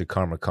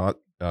Panchakarma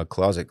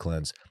closet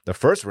cleanse. The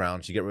first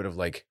round, she got rid of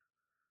like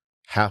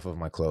half of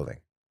my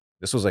clothing.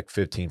 This was like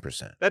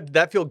 15%.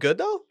 That feel good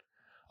though?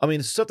 I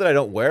mean, it's stuff that I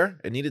don't wear.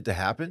 It needed to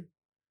happen.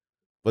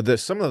 But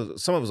there's some of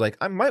it was like,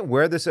 I might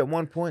wear this at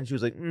one point. And she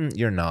was like,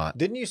 you're not.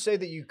 Didn't you say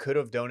that you could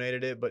have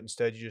donated it, but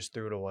instead you just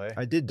threw it away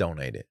I did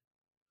donate it.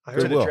 I to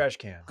heard, the Goodwill. trash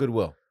can?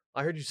 Goodwill.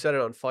 I heard you set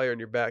it on fire in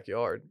your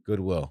backyard.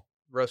 Goodwill.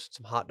 Roasted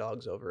some hot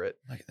dogs over it.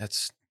 Like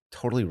that's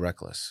totally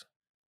reckless.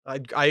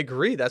 I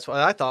agree. That's what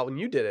I thought when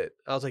you did it.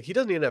 I was like, he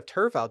doesn't even have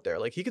turf out there.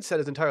 Like he could set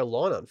his entire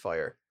lawn on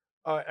fire.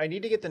 I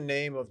need to get the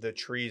name of the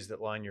trees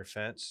that line your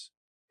fence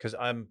because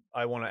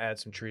I want to add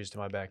some trees to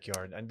my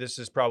backyard. And this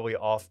is probably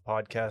off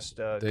podcast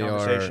They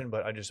conversation, are-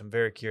 but I'm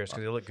very curious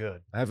because they look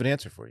good. I have an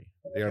answer for you.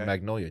 They are Okay.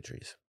 magnolia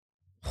trees.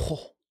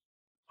 Oh,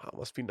 that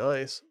must be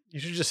nice. You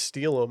should just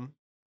steal them.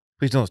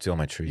 Please don't steal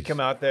my trees. You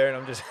come out there and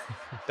I'm just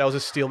That was a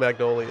steal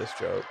magnolias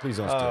joke. Please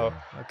don't steal oh, them.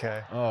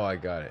 okay. Oh, I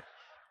got it.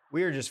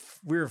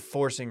 We're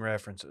forcing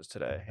references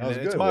today. That And was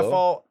it's good, my Will.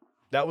 fault.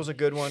 That was a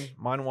good one.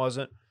 Mine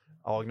wasn't.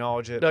 I'll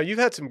acknowledge it. No, you've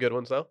had some good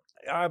ones though.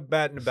 I'm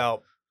batting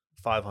about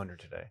 500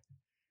 today.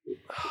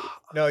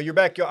 No, your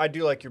backyard. I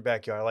do like your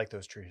backyard. I like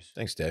those trees.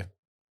 Thanks, Dave.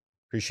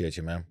 Appreciate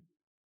you, man.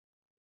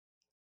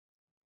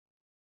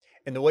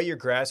 And the way your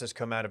grass has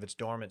come out of its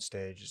dormant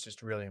stage is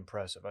just really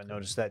impressive. I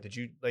noticed that. Did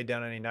you lay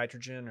down any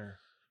nitrogen or?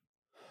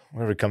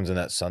 Whatever comes in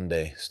that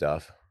Sunday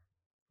stuff.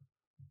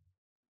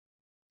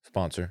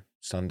 Sponsor,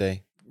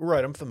 Sunday.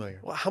 Right, I'm familiar.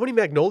 Well, how many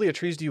magnolia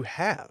trees do you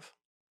have?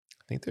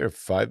 I think there are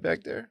 5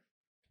 back there.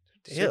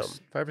 Damn.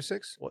 5 or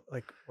 6.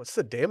 What's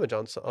the damage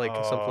on something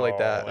like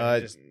that?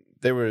 Oh,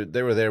 They were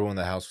there when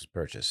the house was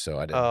purchased, so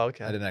I didn't. Oh,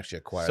 okay. I didn't actually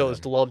acquire. So them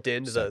it's lumped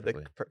into the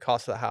separately.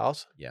 cost of the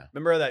house. Yeah.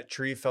 Remember how that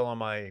tree fell on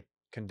my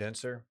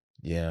condenser?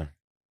 Yeah.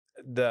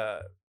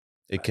 The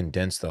It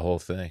condensed the whole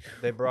thing.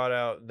 They brought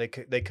out they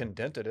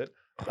condented it.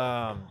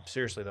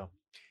 Seriously though,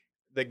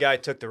 the guy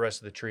took the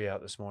rest of the tree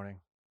out this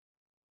morning,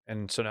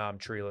 and so now I'm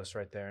treeless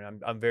right there,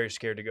 and I'm very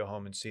scared to go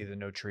home and see the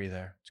no tree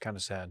there. It's kind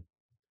of sad.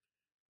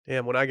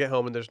 Damn, when I get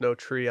home and there's no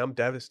tree, I'm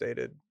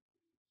devastated.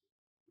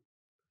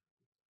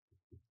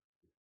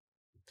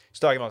 He's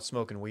talking about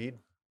smoking weed.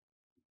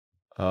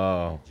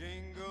 Oh.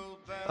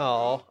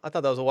 Oh, I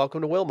thought that was a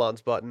welcome to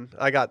Wilmon's button.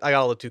 I got a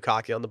little too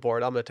cocky on the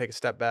board. I'm gonna take a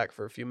step back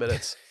for a few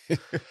minutes.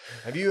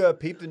 Have you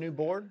peeped the new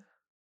board?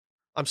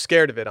 I'm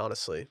scared of it,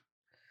 honestly.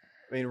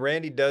 I mean,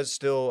 Randy does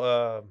still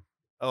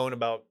own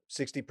about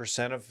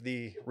 60% of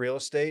the real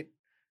estate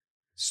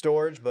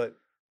storage, but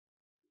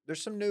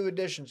there's some new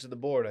additions to the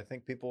board I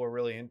think people are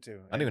really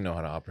into. I don't even know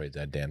how to operate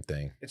that damn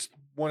thing. It's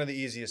one of the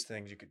easiest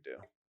things you could do.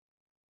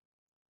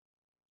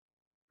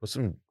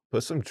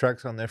 Put some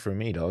tracks on there for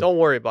me, dog. Don't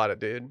worry about it,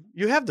 dude.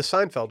 You have the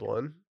Seinfeld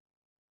one.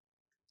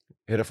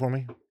 Hit it for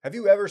me. Have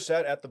you ever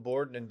sat at the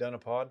board and done a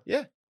pod?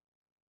 Yeah.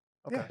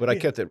 Okay. Yeah. But I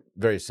kept it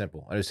very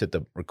simple. I just hit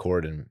the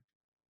record and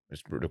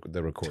just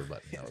the record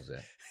button. That was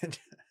it.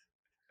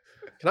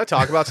 Can I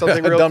talk about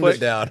something I real dumbed quick? it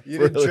down. You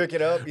didn't trick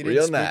it up? You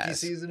real didn't spooky nice.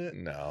 season it?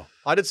 No.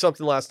 I did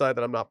something last night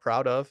that I'm not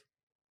proud of.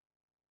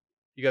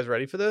 You guys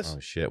ready for this? Oh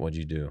shit! What'd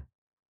you do?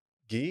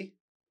 Ghee?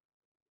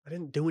 I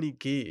didn't do any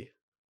ghee.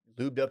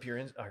 Lubed up your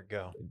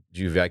go.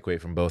 Did you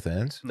evacuate from both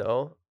ends?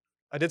 No.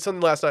 I did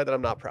something last night that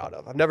I'm not proud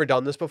of. I've never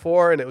done this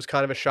before, and it was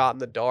kind of a shot in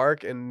the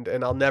dark, and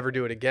I'll never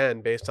do it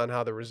again based on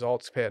how the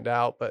results panned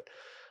out. But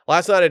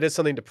last night I did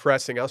something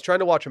depressing. I was trying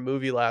to watch a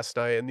movie last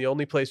night, and the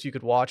only place you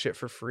could watch it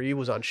for free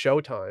was on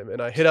Showtime.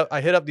 And I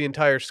hit up the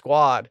entire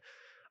squad.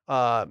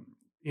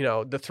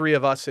 The 3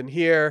 of us in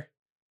here,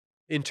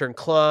 intern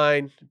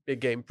Klein, big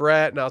game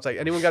Brett, and I was like,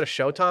 anyone got a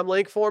Showtime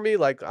link for me?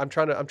 Like, I'm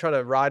trying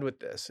to ride with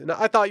this. And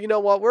I thought, you know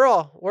what, we're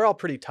all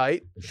pretty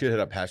tight. You should hit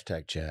up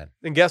 #Chad.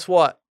 And guess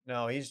what?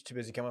 No, he's too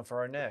busy coming for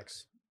our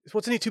necks.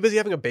 Wasn't he too busy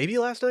having a baby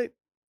last night?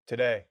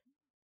 Today.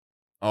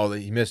 Oh,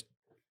 he missed.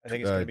 I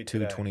think it's going to be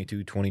today.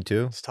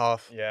 2/22/22. It's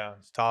tough. Yeah.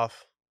 It's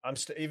tough.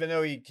 Even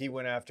though he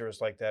went after us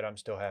like that, I'm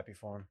still happy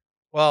for him.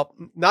 Well,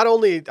 not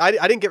only I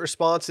didn't get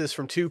responses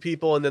from 2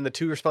 people, and then the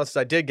 2 responses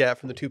I did get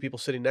from the 2 people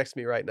sitting next to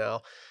me right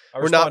now I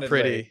were not responded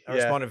pretty. late. I Yeah.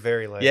 responded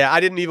very late. Yeah, I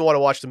didn't even want to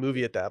watch the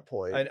movie at that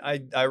point.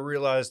 I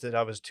realized that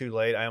I was too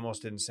late. I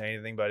almost didn't say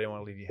anything, but I didn't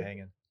want to leave you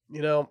hanging.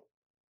 You know,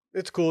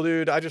 it's cool,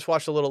 dude. I just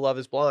watched a little Love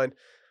Is Blind.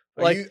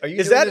 Are you is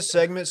doing that this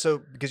segment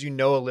because you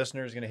know a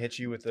listener is going to hit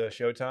you with the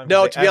Showtime?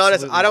 No, They to be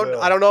honest, absolutely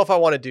will. I don't know if I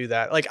want to do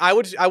that. Like I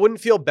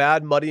wouldn't feel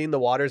bad muddying the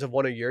waters of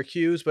one of your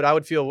cues, but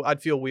I'd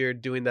feel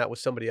weird doing that with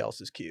somebody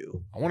else's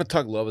cue. I want to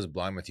talk Love Is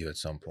Blind with you at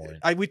some point.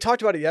 We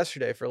talked about it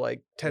yesterday for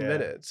like 10 Yeah.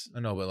 minutes.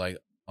 I know, but like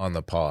on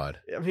the pod.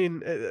 I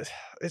mean,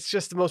 it's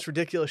just the most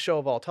ridiculous show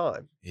of all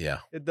time. Yeah.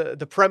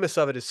 The premise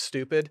of it is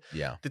stupid.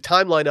 Yeah. The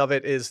timeline of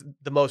it is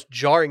the most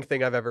jarring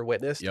thing I've ever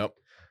witnessed. Yep.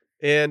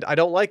 And I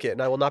don't like it, and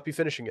I will not be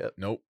finishing it.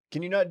 Nope.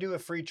 Can you not do a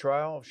free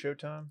trial of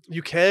Showtime?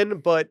 You can,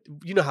 but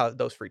you know how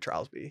those free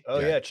trials be. Oh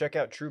Yeah. yeah, check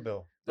out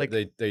Truebill. Like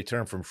they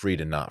turn from free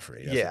to not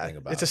free. That's the thing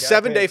about it's a it.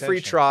 Gotta pay 7-day free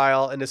attention.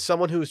 trial, and as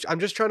someone I'm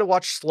just trying to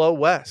watch Slow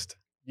West.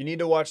 You need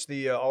to watch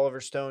the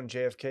Oliver Stone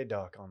JFK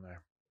doc on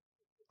there.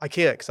 I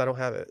can't because I don't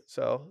have it.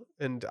 So,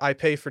 and I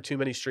pay for too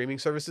many streaming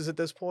services at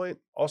this point.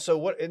 Also,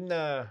 what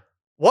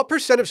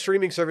 % of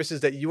streaming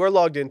services that you are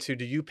logged into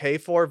do you pay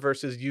for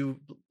versus you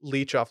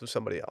leech off of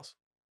somebody else?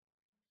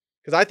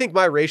 Because I think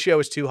my ratio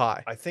is too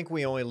high. I think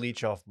we only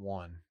leech off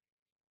one.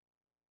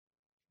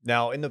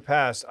 Now, in the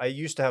past, I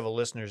used to have a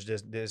listener's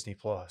Disney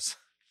Plus,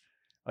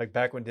 like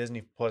back when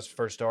Disney Plus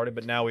first started.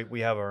 But now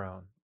we have our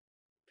own.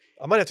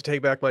 I might have to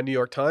take back my New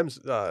York Times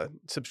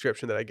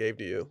subscription that I gave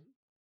to you.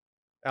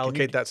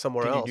 Allocate that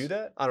somewhere Can else. you do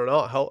that? I don't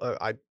know.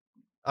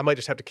 I might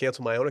just have to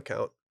cancel my own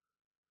account.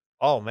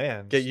 Oh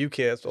man, Get you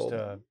canceled.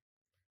 just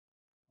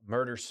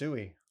murder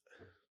Suey.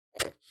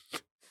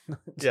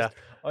 Yeah.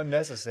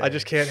 Unnecessary. I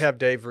just can't have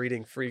Dave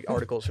reading free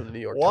articles from the New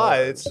York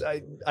Why? Times.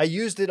 I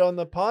used it on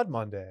the pod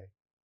Monday.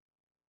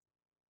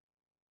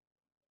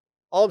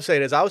 All I'm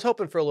saying is I was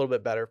hoping for a little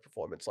bit better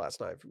performance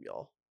last night from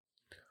y'all.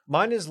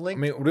 Mine is I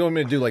linked. mean, what do you want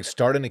me to do? Like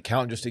start an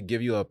account just to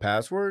give you a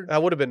password?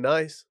 That would have been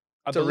nice.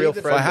 It's a believe real that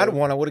If I friend. had move.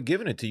 one, I would have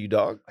given it to you,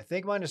 dog. I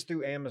think mine is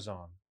through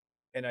Amazon,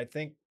 and I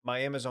think my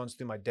Amazon's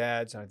through my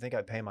dad's, and I think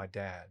I pay my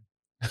dad.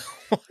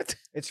 What?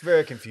 It's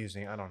very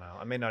confusing. I don't know.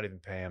 I may not even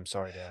pay him.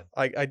 Sorry, Dad.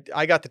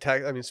 I got the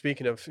text. I mean,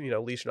 speaking of,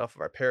 leashing off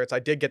of our parents, I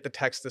did get the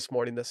text this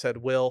morning that said,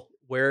 Will,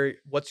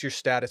 what's your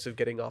status of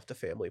getting off the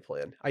family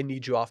plan? I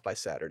need you off by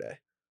Saturday.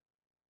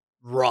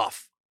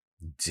 Rough.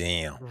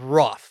 Damn.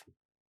 Rough.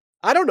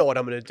 I don't know what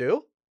I'm going to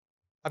do.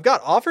 I've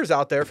got offers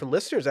out there from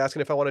listeners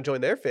asking if I want to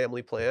join their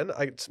family plan.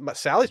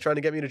 Sally's trying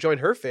to get me to join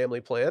her family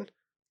plan.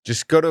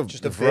 Just go to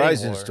Just the a bidding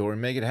Verizon war. store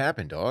and make it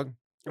happen, dog.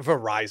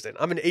 Verizon.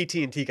 I'm an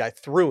AT&T guy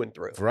through and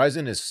through.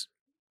 Verizon is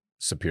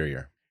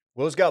superior.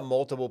 Will's got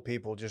multiple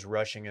people just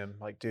rushing him.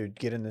 Like, dude,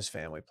 get in this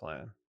family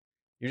plan.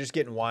 You're just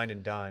getting wined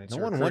and dined. It's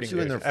No a one wants recruiting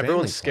you in their agent. family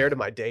Everyone's scared plan. of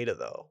my data,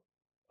 though.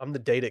 I'm the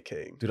data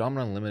king. Dude, I'm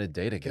an unlimited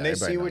data guy. Can they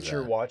Everybody see knows what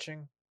you're that.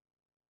 watching?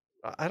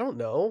 I don't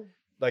know.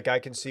 Like, I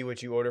can see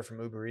what you order from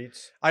Uber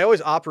Eats. I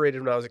always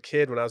operated when I was a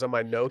kid, when I was on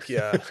my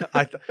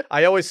Nokia.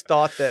 I always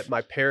thought that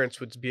my parents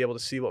would be able to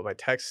see what my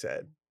text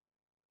said.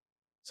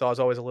 So I was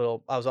always a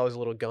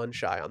little gun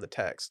shy on the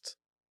texts.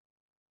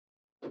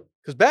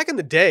 Because back in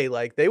the day,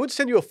 like, they would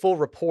send you a full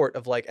report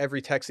of like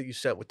every text that you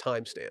sent with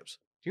timestamps.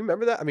 Do you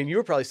remember that? I mean, you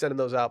were probably sending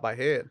those out by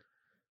hand.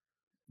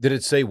 Did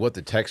it say what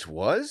the text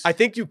was? I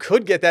think you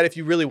could get that if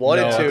you really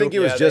wanted No, to. I think it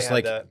was Yeah, just they had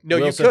like, that. No,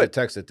 Will you sent the could.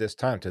 text at this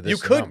time to this You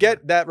could number.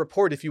 get that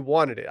report if you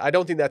wanted it. I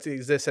don't think that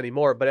exists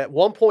anymore, but at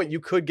one point you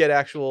could get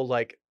actual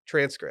like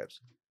transcripts.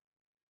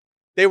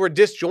 They were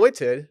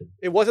disjointed.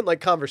 It wasn't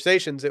like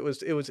conversations. It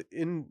was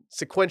in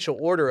sequential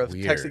order of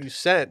text that Weird. you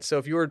sent. So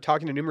if you were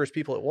talking to numerous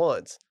people at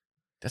once,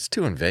 That's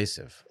too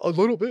invasive. a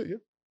little bit, yeah.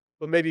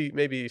 But maybe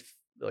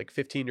like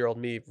 15-year-old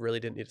me really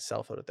didn't need a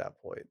cell phone at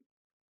that point.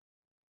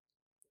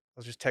 I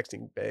was just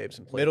texting babes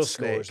and playing Middle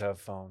Snake. schoolers have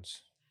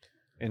phones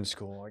in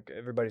school. Like,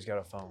 everybody's got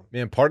a phone.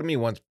 Man, part of me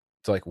wants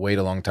to like wait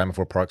a long time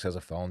before Parks has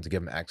a phone to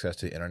give him access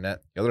to the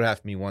internet. The other half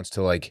of me wants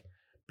to like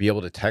be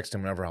able to text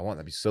him whenever I want.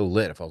 That'd be so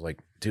lit if I was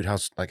like, dude,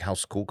 how's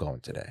school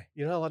going today?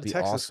 You're not allowed to Be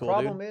text in awesome. school,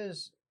 Problem dude.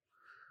 is,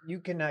 you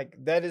can like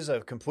that is a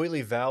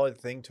completely valid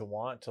thing to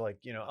want to, like,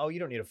 oh, you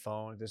don't need a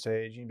phone at this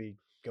age. You can be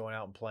going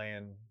out and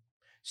playing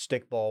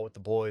stickball with the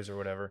boys or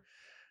whatever.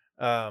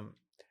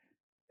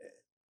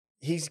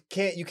 You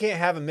can't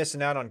have him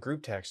missing out on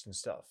group text and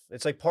stuff.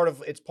 It's like part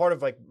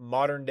of like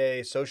modern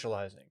day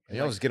socializing. And,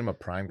 I'll like, just get him a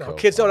Prime No, code.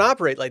 kids don't phone.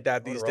 operate like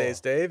that these days,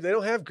 Motorola. Dave. They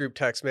don't have group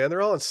text, man.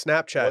 They're all on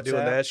Snapchat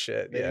doing WhatsApp. that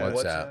shit. maybe Yeah.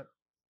 WhatsApp.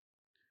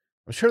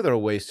 I'm sure there are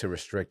ways to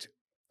restrict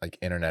like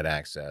internet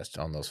access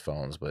on those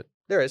phones, but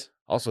There is.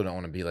 also don't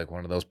want to be like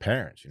one of those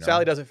parents. You know?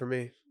 Sally does it for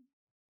me.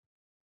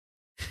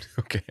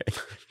 Okay.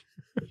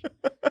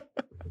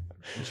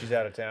 when she's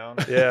out of town.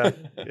 Yeah.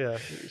 Yeah.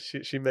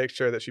 She makes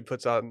sure that she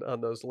puts on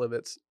those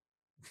limits.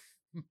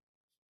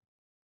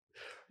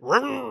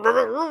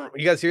 You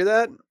guys hear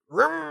that?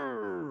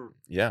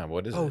 Yeah.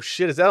 What is Oh it?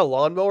 shit, is that a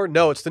lawnmower?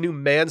 No, it's the new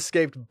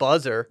Manscaped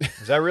buzzer.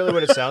 Is that really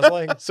what it sounds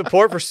like?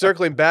 Support for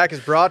Circling Back is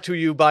brought to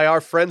you by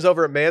our friends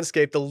over at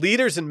Manscaped, the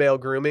leaders in male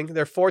grooming.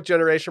 Their 4th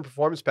generation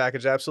performance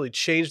package absolutely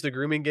changed the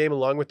grooming game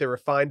along with their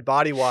refined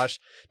body wash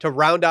to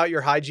round out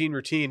your hygiene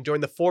routine. Join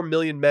the 4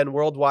 million men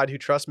worldwide who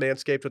trust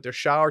Manscaped with their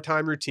shower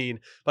time routine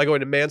by going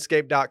to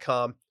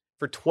manscaped.com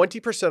for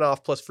 20%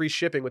 off plus free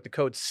shipping with the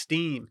code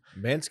STEAM.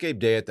 Manscaped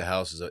Day at the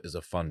house is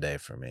a fun day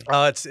for me.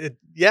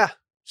 Yeah,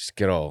 Just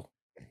get all.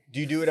 Do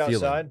you do it Feeling.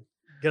 outside?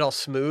 get all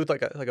smooth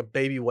like a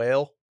baby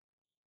whale.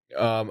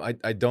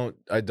 I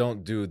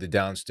don't do the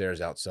downstairs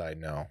outside.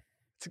 No.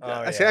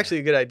 That's yeah. actually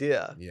a good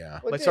idea. Yeah.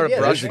 Might start a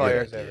brush that is a good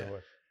fire. idea.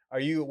 Everywhere. Are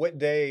you, what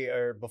day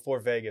or before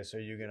Vegas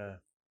are you gonna,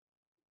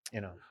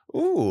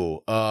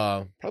 Ooh.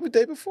 Probably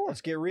day before. let's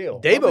get real.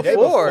 Day Probably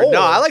before.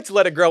 No, I like to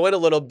let it grow in a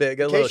little bit,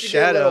 get a little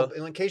shadow.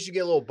 In case you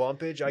get a little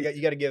bumpage, you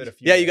got to give it a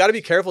few. Yeah, you got to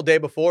be days. careful day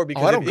before I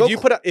because don't if go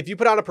you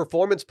put on a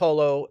performance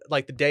polo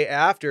like the day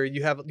after,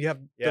 you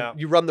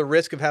run the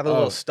risk of having a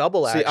little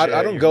stubble See, action.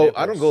 I don't your go. I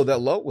nipples. don't go that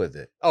low with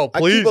it. Oh I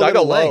please, keep a I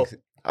go little low. length.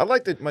 I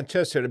like my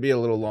chest hair to be a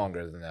little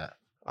longer than that.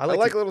 I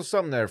like to, a little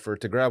something there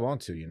to grab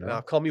onto. You know.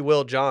 no, call me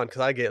Will John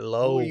because I get Who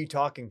low. are you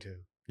talking to?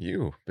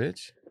 You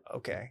bitch.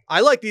 Okay.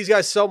 I like these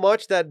guys so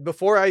much that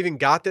before I even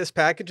got this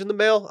package in the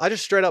mail, I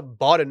just straight up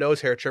bought a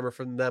nose hair trimmer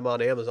from them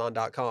on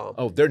Amazon.com.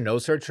 Oh, their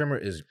nose hair trimmer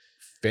is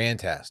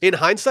fantastic. In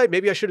hindsight,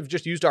 maybe I should have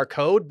just used our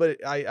code,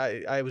 but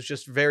I was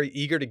just very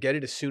eager to get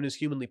it as soon as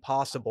humanly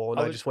possible, and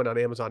I just went on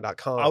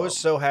Amazon.com. I was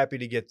so happy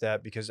to get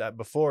that because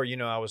before,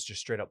 I was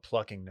just straight up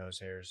plucking nose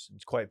hairs.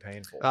 It's quite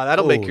painful.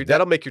 that'll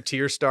Ooh, make your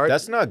tears start.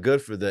 That's not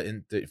good for for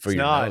it's your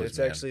not. nose. It's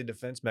man. actually a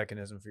defense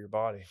mechanism for your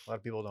body. A lot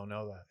of people don't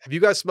know that. Have you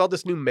guys smelled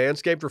this new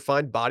Manscaped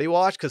refined body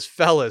wash? Because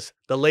fellas,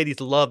 the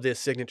ladies love this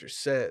signature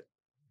scent.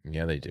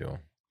 Yeah, they do.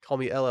 Call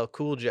me LL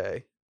Cool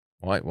J.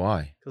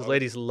 Why? Because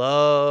ladies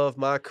love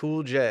my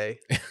Cool J.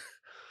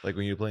 Like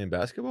when you're playing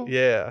basketball?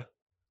 Yeah.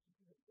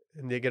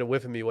 And they get a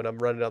whiff of me when I'm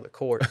running down the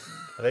court.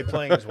 Are they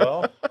playing as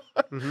well?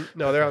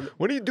 No, they're on.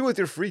 What do you do with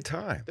your free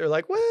time? They're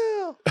like,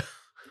 well,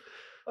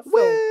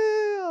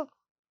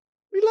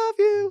 we love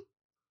you.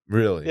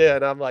 Really? Yeah,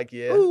 and I'm like,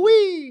 yeah,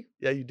 Ooh-wee.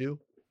 yeah, you do.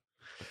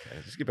 Okay.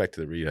 Just get back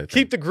to the read. I think.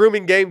 Keep the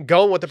grooming game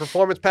going with the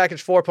Performance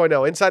Package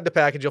 4.0. Inside the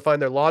package, you'll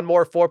find their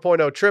Lawnmower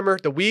 4.0 trimmer,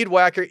 the Weed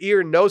Whacker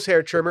ear and nose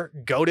hair trimmer,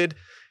 goated,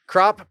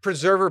 Crop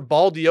Preserver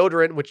ball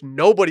deodorant, which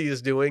nobody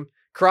is doing,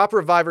 Crop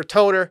Reviver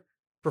toner,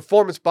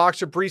 Performance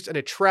Boxer briefs, and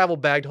a travel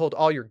bag to hold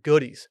all your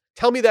goodies.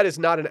 Tell me that is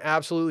not an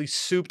absolutely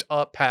souped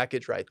up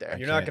package right there.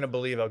 You're not going to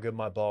believe how good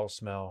my balls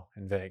smell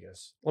in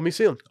Vegas. Let me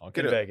see them. I'll In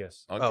get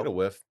Vegas. I'll get a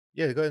whiff.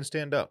 Yeah, go ahead and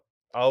stand up.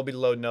 I'll be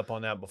loading up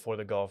on that before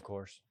the golf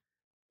course.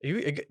 Do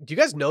you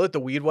guys know that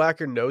the Weed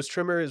Whacker nose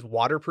trimmer is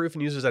waterproof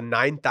and uses a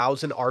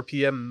 9,000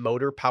 RPM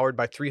motor powered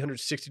by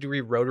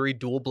 360-degree rotary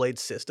dual blade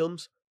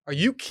systems? Are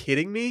you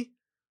kidding me?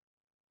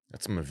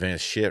 That's some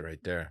advanced shit right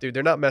there. Dude,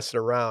 they're not messing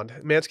around.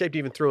 Manscaped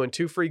even threw in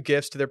 2 free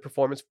gifts to their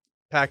Performance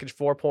Package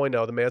 4.0,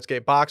 the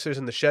Manscaped Boxers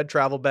and the Shed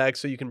Travel Bag,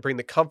 so you can bring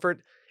the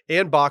comfort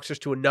and boxers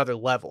to another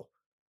level.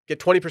 Get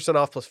 20%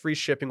 off plus free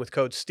shipping with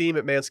code STEAM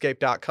at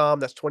manscaped.com.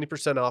 That's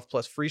 20% off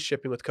plus free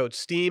shipping with code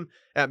STEAM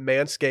at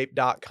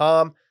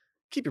manscaped.com.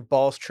 Keep your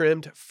balls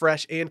trimmed,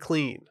 fresh, and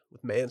clean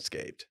with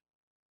Manscaped.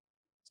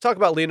 Let's talk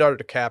about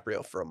Leonardo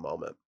DiCaprio for a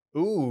moment.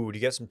 Ooh, do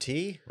you get some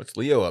tea? What's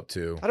Leo up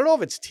to? I don't know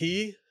if it's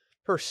tea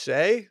per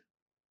se,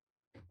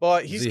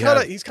 but he's he kind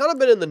have- of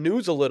been in the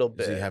news a little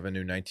bit. Does he have a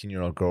new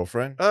 19-year-old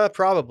girlfriend?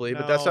 Probably,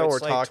 but that's not what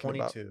it's we're like talking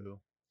about. 22.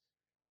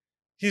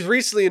 He's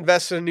recently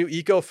invested in a new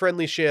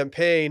eco-friendly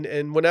champagne,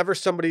 and whenever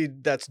somebody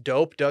that's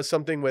dope does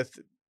something with,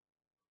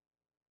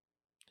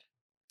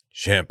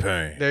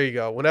 Champagne. there you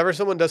go. Whenever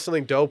someone does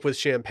something dope with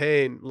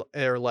champagne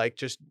or like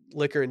just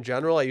liquor in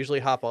general, I usually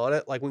hop on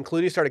it. Like when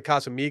Clooney started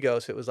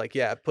Casamigos, it was like,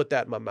 yeah, put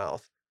that in my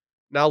mouth.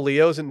 Now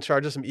Leo's in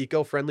charge of some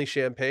eco-friendly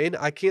champagne.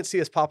 I can't see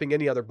us popping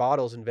any other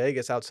bottles in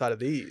Vegas outside of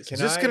these. Is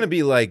this going to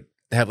be like,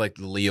 have like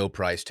the Leo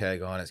price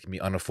tag on it? It's going to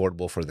be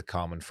unaffordable for the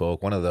common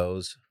folk. One of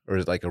those? Or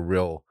is it like a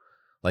real,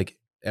 like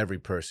every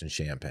person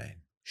champagne?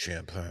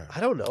 Champagne. I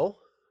don't know.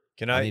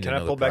 Can I I need to know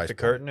the pull back price the point.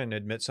 curtain and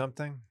admit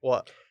something?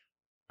 What?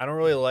 I don't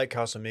really like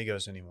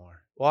Casamigos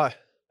anymore. Why?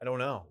 I don't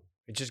know.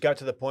 It just got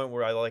to the point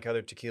where I like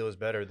other tequilas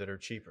better that are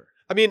cheaper.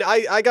 I mean,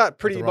 I got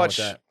pretty Nothing wrong with much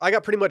that. I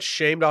got pretty much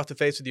shamed off the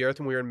face of the earth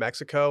when we were in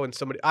Mexico, and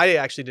I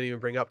actually didn't even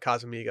bring up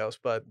Casamigos,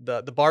 but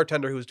the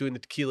bartender who was doing the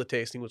tequila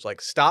tasting was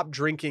like, "Stop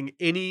drinking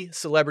any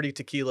celebrity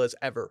tequilas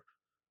ever."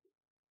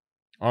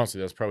 Honestly,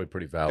 that's probably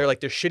pretty valid. They're like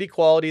they're shitty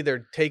quality.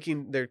 They're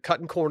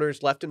cutting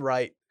corners left and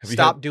right. Have you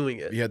Stop had- doing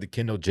it. You had the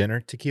Kendall Jenner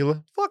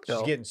tequila? Fuck She's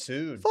no. getting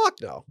sued. Fuck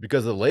no.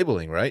 Because of the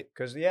labeling, right?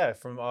 Because, yeah,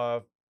 from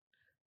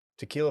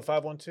Tequila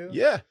 512?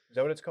 Yeah. Is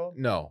that what it's called?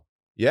 No.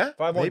 Yeah?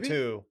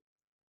 512.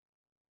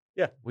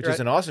 Yeah, Which you're is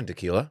right. an awesome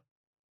tequila.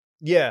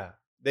 Yeah.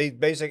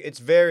 It's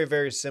very,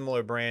 very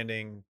similar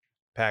branding,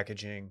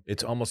 packaging.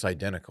 It's almost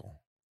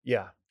identical.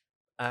 Yeah.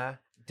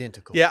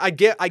 Identical. Yeah, I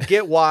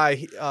get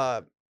why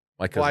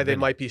Like why they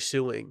might be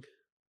suing.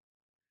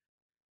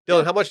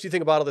 Dylan, how much do you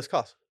think a bottle of this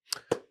costs?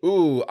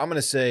 Ooh, I'm going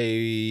to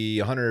say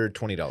 $120.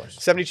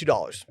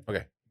 $72.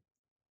 Okay.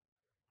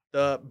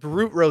 The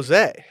Brut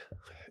Rosé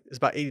is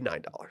about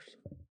 $89.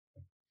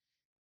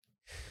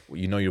 Well,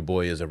 you know your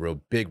boy is a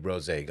real big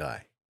rosé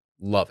guy.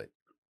 Love it.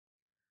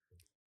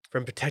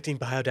 From protecting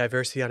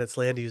biodiversity on its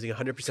land using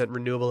 100%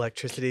 renewable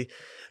electricity,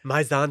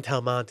 Maison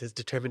Talmont is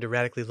determined to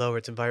radically lower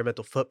its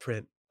environmental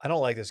footprint. I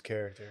don't like this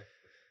character.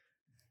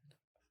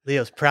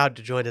 Leo's proud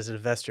to join as an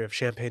investor of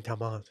Champagne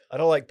Talmont. I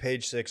don't like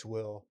page 6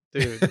 Will.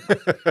 Dude,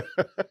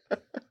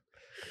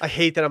 I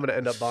hate that I'm going to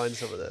end up buying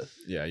some of this.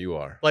 Yeah, you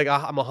are. Like,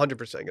 I'm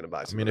 100% going to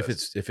buy some I mean, of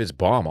if this. it's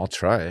bomb, I'll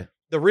try it.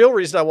 The real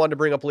reason I wanted to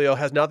bring up Leo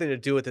has nothing to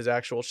do with his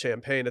actual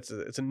champagne. It's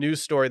a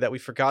news story that we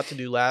forgot to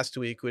do last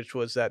week, which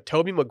was that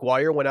Tobey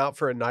Maguire went out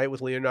for a night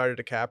with Leonardo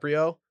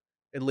DiCaprio,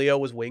 and Leo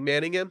was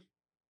wingmanning him,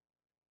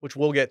 which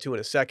we'll get to in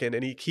a second.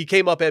 And he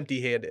came up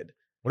empty-handed.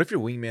 What if your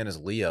wingman is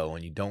Leo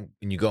and you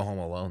go home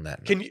alone that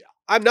night? Can you?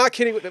 I'm not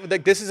kidding.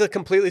 Like, this is a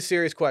completely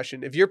serious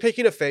question. If you're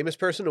picking a famous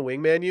person to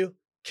wingman you,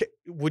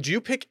 would you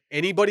pick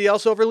anybody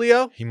else over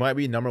Leo? He might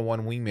be #1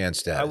 wingman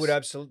status. I would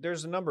absolutely.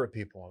 There's a number of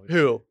people. I would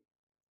Who?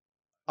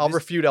 I'll This-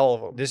 refute all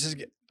of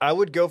them. I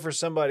would go for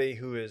somebody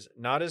who is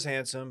not as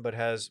handsome but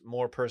has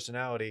more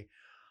personality.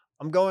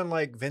 I'm going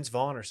like Vince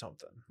Vaughn or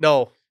something.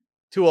 No,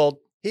 too old.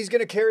 He's going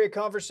to carry a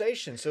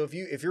conversation. So if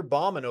you're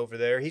bombing over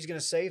there, he's going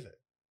to save it.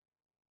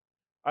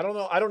 I don't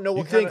know. I don't know You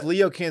what think kind of.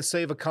 Leo can't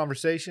save a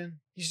conversation?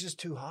 He's just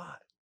too hot.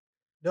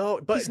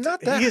 No, but He's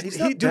not that- he's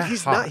not dude, that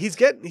he's hot. not.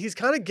 He's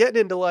kind of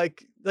getting into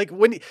like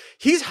when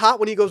he's hot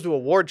when he goes to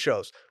award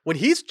shows. When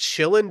he's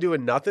chilling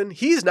doing nothing,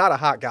 he's not a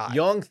hot guy.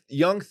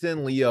 Young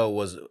thin Leo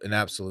was an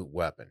absolute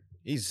weapon.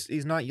 He's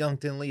not young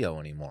thin Leo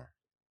anymore.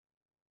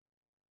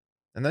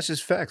 And that's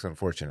just facts,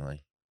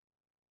 unfortunately.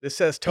 This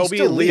says He's Toby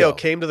still and Leo Leo.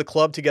 came to the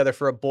club together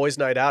for a boys'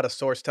 night out, a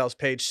source tells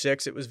Page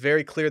 6. It was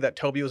very clear that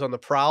Toby was on the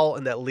prowl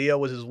and that Leo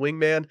was his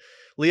wingman.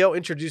 Leo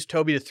introduced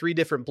Toby to 3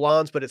 different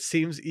blondes, but it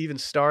seems even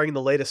starring in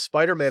the latest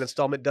Spider-Man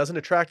installment doesn't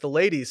attract the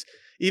ladies.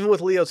 Even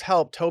with Leo's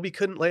help, Toby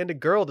couldn't land a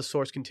girl, the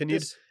source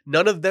continued.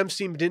 None of them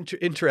seemed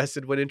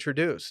interested when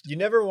introduced. You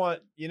never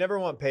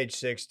want Page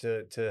 6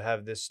 to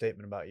have this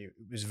statement about you.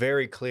 It was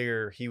very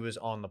clear he was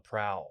on the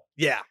prowl.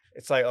 Yeah.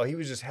 It's like, oh, he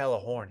was just hella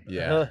horny.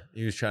 Yeah,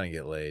 he was trying to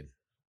get laid.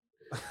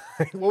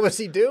 What was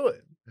he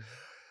doing?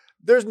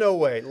 There's no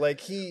way. Like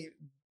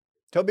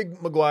Tobey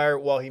Maguire,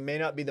 while he may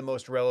not be the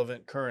most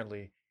relevant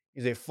currently,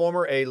 he's a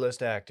former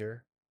A-list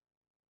actor.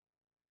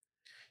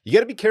 You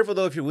got to be careful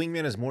though if your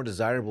wingman is more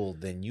desirable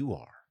than you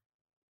are,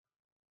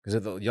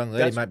 because the young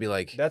lady might be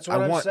like, "That's what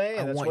I'm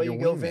saying. That's why you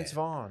go Vince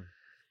Vaughn."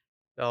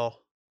 No,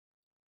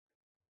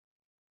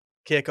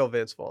 can't go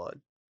Vince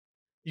Vaughn.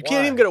 You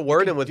can't even get a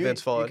word in with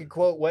Vince Vaughn. You can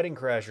quote Wedding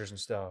Crashers and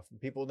stuff. And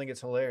people think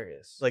it's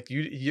hilarious. Like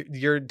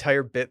your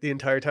entire bit the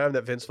entire time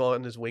that Vince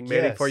Vaughn is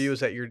wingmanning for you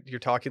is that you're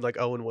talking like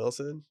Owen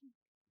Wilson.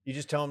 You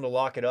just tell them to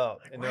lock it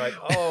up, and they're like,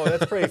 "Oh,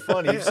 that's pretty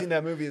funny. You've seen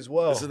that movie as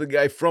well." This is the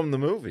guy from the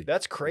movie.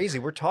 That's crazy.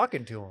 We're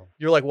talking to him.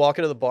 You're like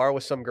walking to the bar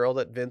with some girl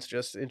that Vince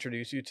just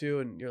introduced you to,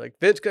 and you're like,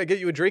 "Vince, can I get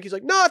you a drink?" He's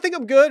like, "No, I think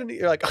I'm good." And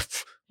you're like,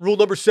 "Rule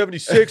number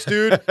 76,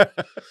 dude."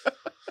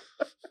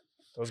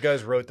 Those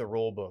guys wrote the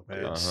rule book,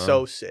 man. Dude,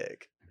 so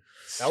sick.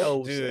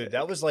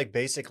 That was like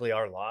basically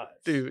our lives.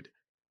 Dude.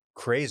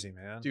 Crazy,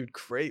 man. Dude,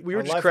 crazy. We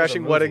were Our just life was a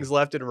crashing movie. weddings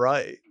left and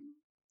right.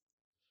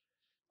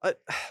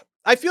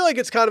 I feel like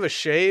it's kind of a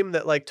shame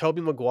that like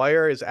Tobey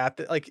Maguire is at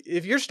the like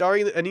if you're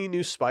starring in any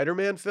new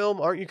Spider-Man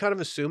film, aren't you kind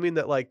of assuming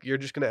that like you're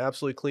just going to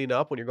absolutely clean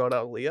up when you're going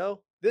out with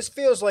Leo? This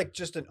feels like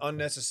just an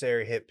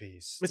unnecessary hit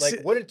piece.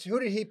 Like, who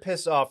did he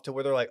piss off to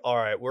where they're like, all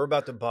right, we're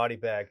about to body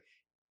bag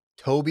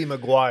Tobey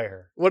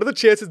Maguire? What are the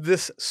chances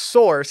this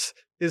source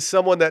is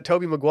someone that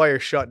Tobey Maguire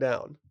shut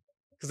down?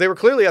 Because they were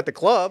clearly at the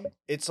club.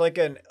 It's like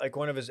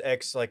one of his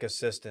ex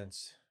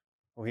assistants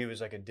who he was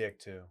like a dick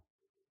to.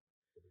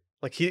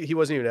 Like he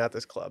wasn't even at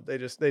this club. They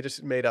just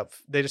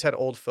had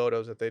old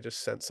photos that they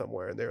just sent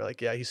somewhere, and they were like,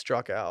 yeah, he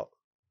struck out.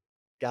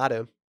 Got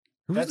him.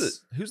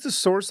 Who's the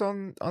source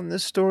on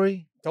this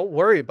story? Don't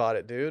worry about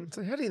it, dude. It's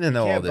like, how do you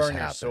know all this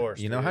happened? Source,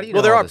 you know, how do you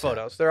well, know there all are this photos.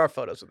 happened? There are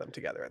photos of them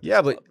together. At this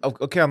Yeah, club.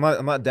 but okay, I'm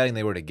not doubting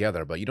they were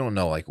together, but you don't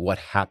know like what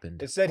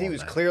happened. It said he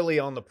was clearly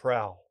on the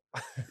prowl.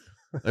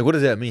 Like, what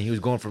does that mean? He was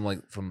going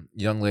from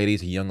young lady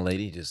to young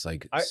lady, just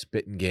like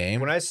spitting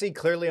game. When I see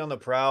clearly on the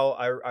prowl,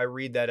 I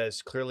read that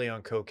as clearly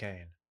on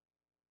cocaine.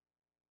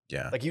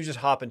 Yeah. Like he was just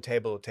hopping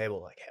table to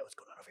table, like, hey, what's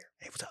going on over here?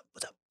 Hey, what's up?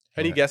 What's up?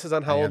 Any guesses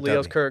on how old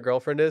Leo's current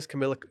girlfriend is?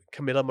 Camilla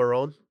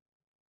Marone?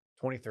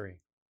 23.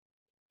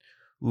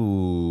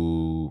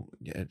 Ooh,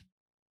 yeah,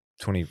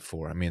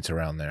 24. I mean, it's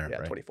around there. Yeah,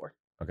 right? 24.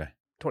 Okay.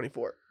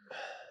 24.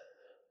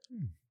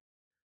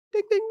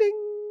 Ding, ding,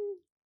 ding.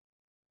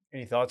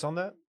 Any thoughts on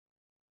that?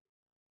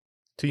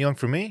 Too young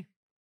for me.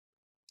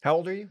 How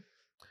old are you?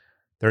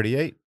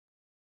 38.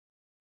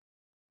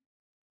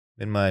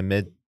 In my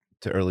mid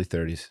to early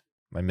 30s.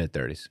 My mid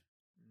 30s.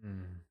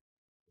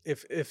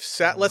 If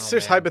let's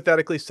just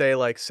hypothetically say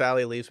like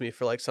Sally leaves me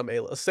for like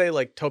let's say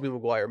like Tobey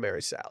Maguire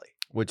marries Sally.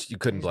 Which you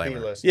couldn't blame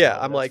her. Yeah,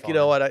 I'm like, you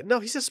know what? No,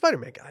 he's a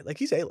Spider-Man guy. Like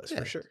he's A-list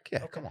for sure.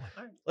 Yeah, come on.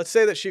 Let's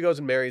say that she goes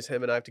and marries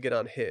him, and I have to get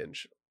on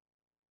Hinge.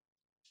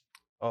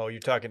 Oh, you're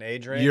talking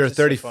age range? You're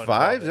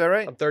 35, is that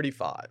right? I'm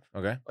 35.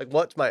 Okay. Like,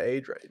 what's my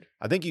age range?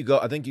 I think you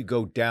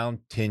go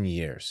down 10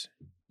 years.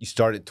 You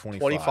start at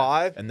 25.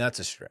 25? And that's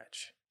a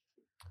stretch.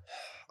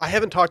 I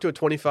haven't talked to a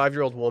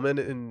 25-year-old woman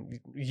in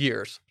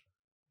years.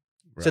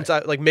 Right. Since I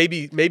like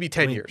maybe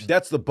 10 years.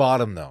 That's the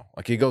bottom though.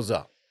 Like it goes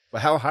up.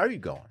 But how high are you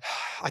going?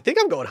 I think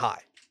I'm going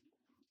high.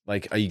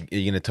 Like are you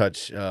going to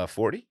touch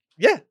 40?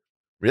 Yeah.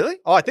 Really?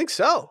 Oh, I think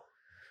so.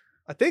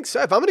 If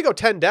I'm going to go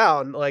 10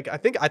 down, like I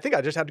think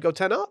I just have to go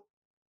 10 up.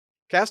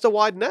 Cast a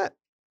wide net.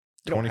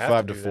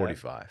 25 to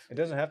 45. It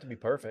doesn't have to be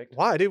perfect.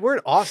 Why, dude? We're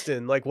in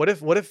Austin. Like, what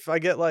if I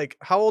get like,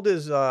 how old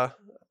is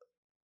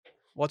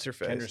what's her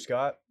face? Kendra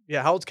Scott?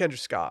 Yeah, how old's Kendra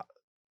Scott?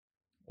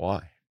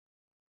 Why?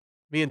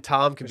 Me and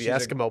Tom can be she's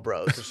Eskimo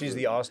bros. So she's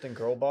the Austin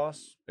girl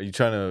boss? Are you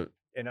trying to?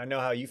 And I know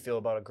how you feel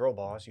about a girl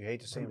boss. You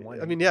hate to see him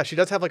win. I mean, yeah, she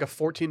does have like a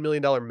 $14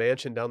 million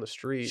mansion down the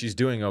street. She's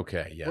doing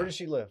okay. Yeah. Where does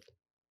she live?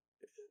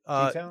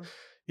 T-Town?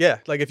 Yeah,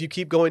 like if you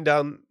keep going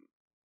down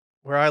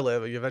where I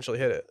live, you eventually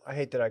hit it. I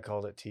hate that I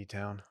called it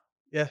T-Town.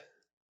 Yeah.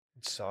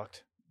 It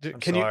sucked.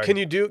 Can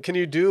you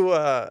do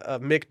a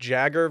Mick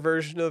Jagger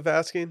version of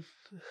asking?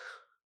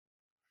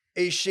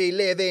 Is she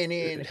living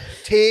in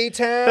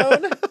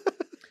T-Town?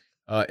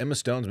 Emma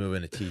Stone's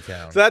moving to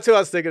T-Town. So that's who I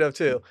was thinking of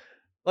too.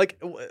 Like,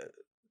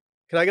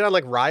 can I get on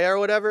like Raya or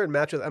whatever and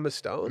match with Emma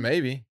Stone?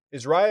 Maybe.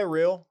 Is Raya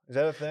real? Is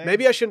that a thing?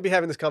 Maybe I shouldn't be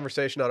having this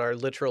conversation on our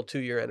literal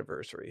 2-year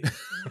anniversary.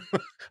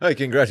 Hey,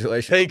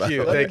 congratulations. Thank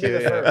you. Let me Thank be you.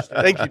 the Yeah. first.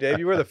 Thank you, Dave.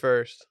 You were the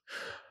first.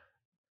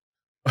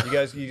 You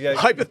guys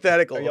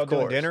Hypothetical, Are y'all of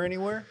doing course. dinner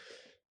anywhere?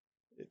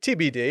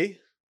 TBD.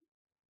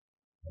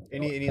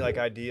 Any like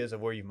ideas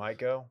of where you might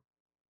go?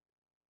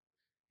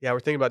 Yeah, we're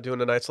thinking about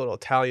doing a nice little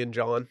Italian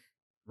John.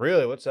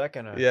 Really? What's that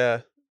gonna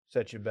Yeah.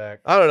 set you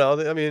back? I don't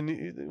know. I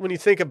mean, when you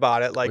think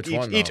about it, like Which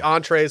one, each though?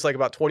 entree is like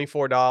about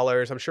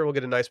 $24. I'm sure we'll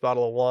get a nice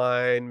bottle of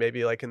wine,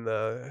 maybe like in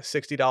the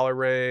 $60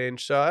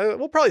 range. So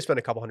we'll probably spend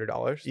a couple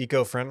 $100.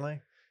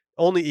 Eco-friendly?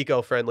 Only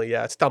eco-friendly.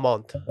 Yeah, it's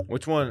Tamont.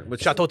 Which one?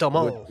 Which Chateau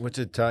Tamont. Which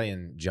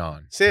Italian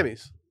John?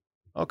 Sammy's.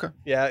 Okay.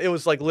 Yeah, it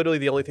was like literally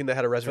the only thing that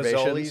had a reservation.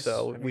 Fazoli's?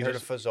 So Have we you heard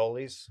just, of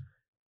Fazoli's?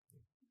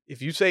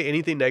 if you say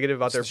anything negative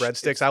about their It's the sh-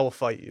 breadsticks, it's- I will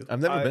fight you.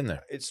 I've never been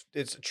there. It's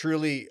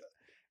truly.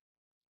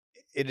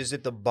 It is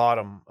at the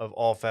bottom of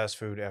all fast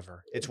food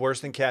ever. It's worse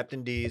than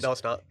Captain D's. No,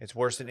 it's not. It's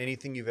worse than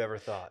anything you've ever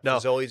thought. No,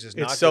 Fazoli's is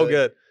not It's so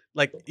good.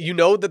 Like, you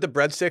know that the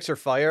breadsticks are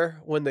fire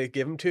when they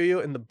give them to you,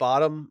 and the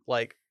bottom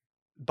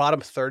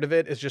third of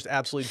it is just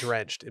absolutely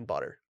drenched in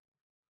butter.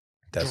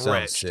 That sounds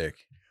drenched. sick.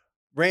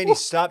 Randy,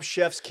 stop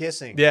chef's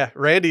kissing. Yeah,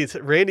 Randy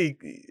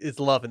is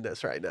loving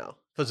this right now.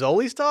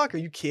 Fazoli's talk? Are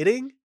you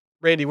kidding?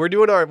 Randy, we're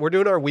doing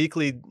our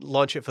weekly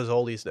lunch at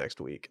Fazoli's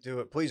next week. Do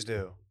it. Please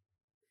do.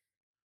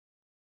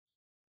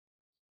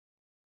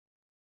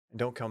 And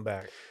don't come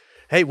back.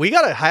 Hey, we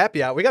got a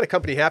happy hour. We got a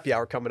company happy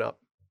hour coming up.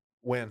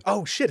 When?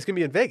 Oh shit, it's gonna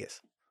be in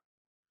Vegas.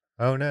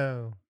 Oh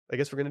no. I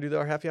guess we're gonna do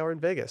our happy hour in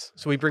Vegas.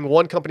 So we bring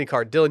one company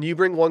card. Dylan, you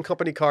bring one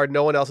company card.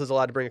 No one else is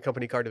allowed to bring a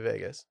company card to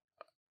Vegas.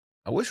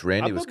 I wish I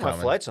Randy was booked my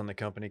coming. flights on the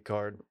company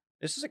card.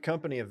 This is a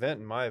company event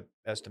in my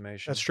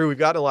estimation. That's true. We've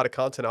gotten a lot of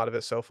content out of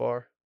it so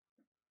far.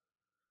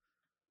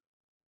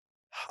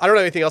 I don't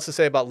have anything else to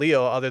say about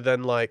Leo other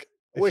than like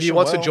if Wish he him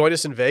wants well. to join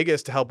us in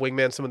Vegas to help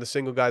wingman some of the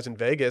single guys in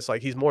Vegas,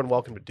 like he's more than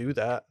welcome to do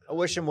that. I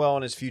wish him well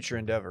in his future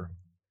endeavor.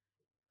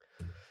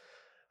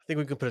 I think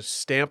we can put a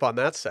stamp on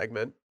that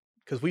segment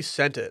because we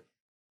sent it.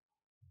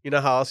 You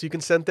know how else you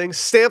can send things?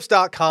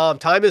 Stamps.com.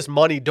 Time is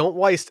money. Don't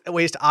waste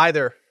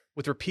either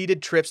with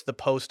repeated trips to the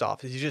post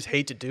office. You just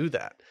hate to do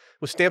that.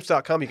 With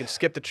Stamps.com, you can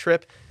skip the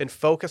trip and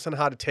focus on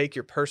how to take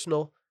your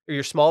personal or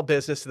your small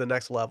business to the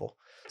next level.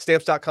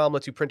 Stamps.com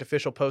lets you print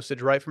official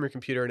postage right from your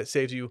computer, and it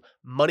saves you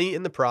money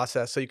in the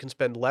process so you can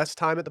spend less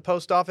time at the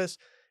post office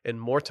and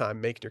more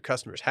time making your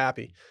customers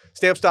happy.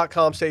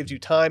 Stamps.com saves you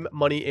time,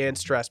 money, and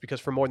stress because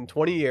for more than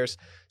 20 years,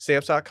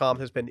 Stamps.com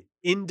has been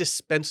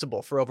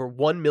indispensable for over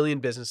 1 million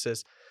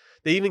businesses.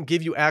 They even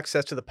give you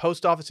access to the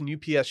post office and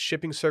UPS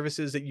shipping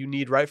services that you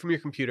need right from your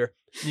computer.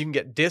 You can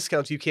get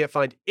discounts you can't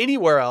find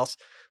anywhere else,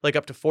 like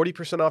up to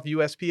 40% off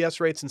USPS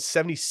rates and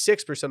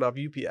 76% off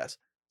UPS.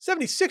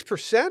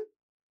 76%?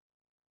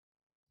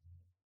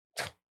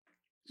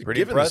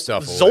 Pretty Giving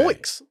impressive. the Stuff away.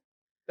 Zoinks.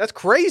 That's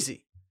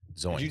crazy.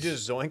 Zoinks. Did you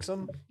just zoink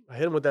them? I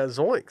hit him with that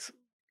zoinks.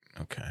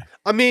 Okay.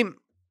 I mean,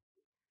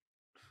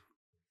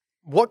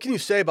 what can you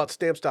say about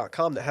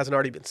Stamps.com that hasn't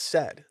already been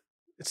said?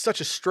 It's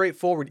such a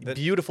straightforward,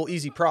 beautiful,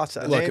 easy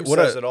process. Look, name what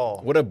says it all.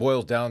 What it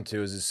boils down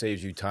to is it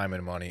saves you time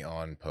and money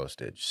on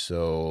postage.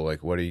 So,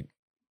 like, what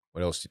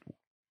else?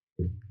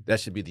 That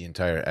should be the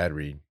entire ad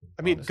read.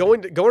 I mean,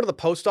 honestly. going to the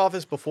post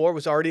office before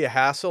was already a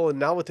hassle, and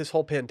now with this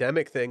whole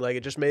pandemic thing, like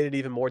it just made it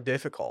even more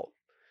difficult.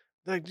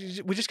 Like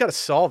we just got to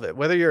solve it.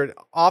 Whether you're an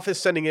office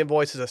sending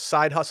invoices, a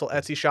side hustle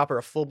Etsy shop, or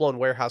a full-blown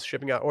warehouse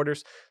shipping out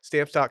orders,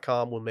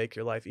 Stamps.com will make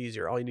your life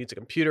easier. All you need is a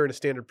computer and a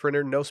standard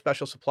printer, no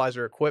special supplies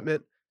or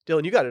equipment.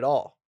 Dylan, you got it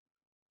all.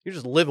 You're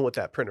just living with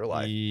that printer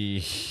life.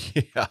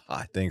 Yeah,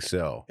 I think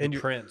so. And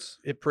Prince.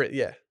 It prints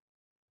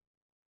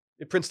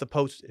the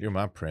postage. You're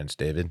my prince,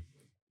 David.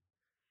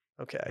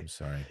 Okay. I'm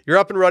sorry. You're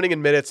up and running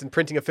in minutes and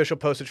printing official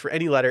postage for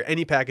any letter,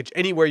 any package,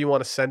 anywhere you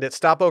want to send it.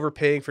 Stop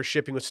overpaying for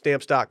shipping with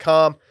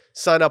Stamps.com.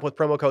 Sign up with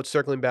promo code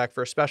Circling Back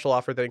for a special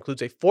offer that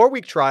includes a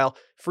 4-week trial,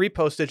 free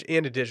postage,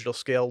 and a digital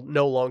scale.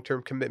 No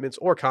long-term commitments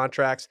or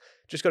contracts.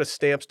 Just go to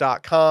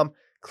Stamps.com,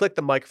 click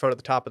the microphone at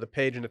the top of the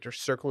page, and enter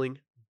Circling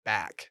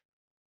Back.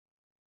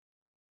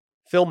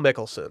 Phil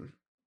Mickelson.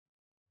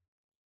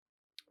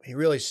 He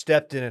really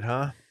stepped in it,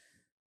 huh?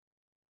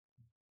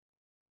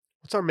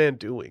 What's our man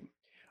doing?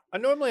 I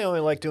normally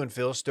only like doing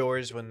Phil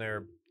stories when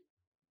they're,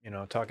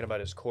 talking about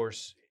his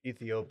coarse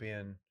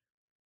Ethiopian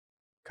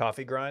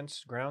coffee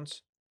grounds.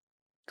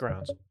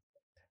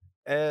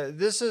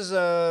 This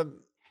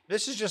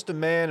is just a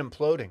man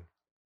imploding.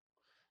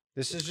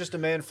 This is just a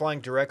man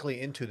flying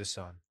directly into the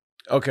sun.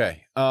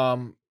 Okay. I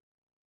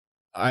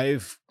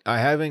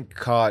haven't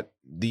caught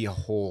the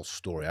whole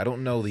story. I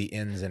don't know the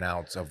ins and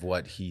outs of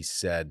what he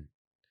said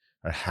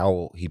or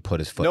how he put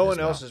his foot. No in his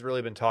one else mouth. has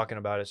really been talking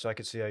about it, so I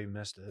could see how you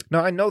missed it. No,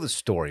 I know the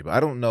story, but I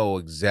don't know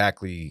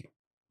exactly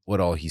what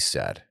all he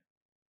said.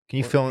 Can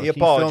you Well, fill in he can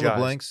you fill in the apologized.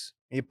 blanks?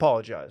 He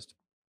apologized.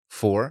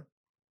 For?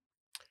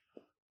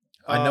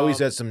 I know he Um,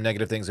 said some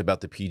negative things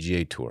about the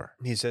PGA Tour.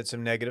 He said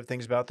some negative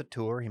things about the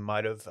tour. He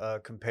might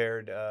have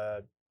compared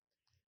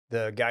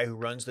the guy who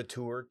runs the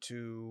tour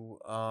to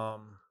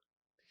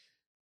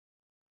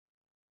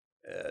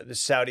the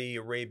Saudi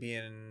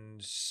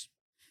Arabians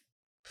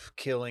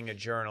killing a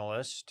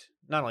journalist.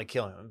 Not only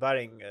killing him,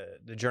 inviting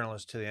the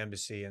journalist to the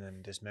embassy and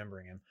then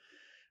dismembering him,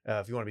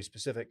 if you want to be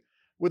specific,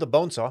 with a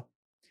bone saw.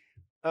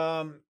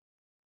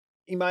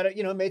 He might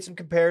have, made some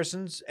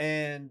comparisons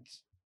and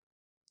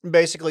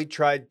basically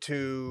tried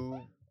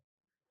to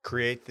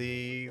create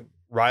the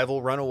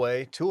rival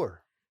runaway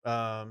tour.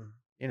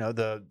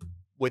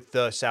 with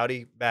the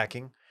Saudi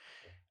backing.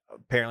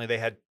 Apparently, they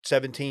had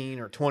 17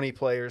 or 20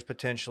 players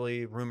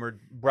potentially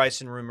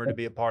Bryson rumored to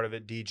be a part of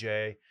it.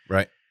 DJ,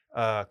 Right.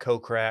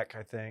 Kokrak,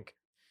 I think.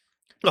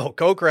 Oh,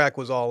 Kokrak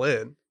was all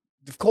in.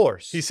 Of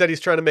course, He said he's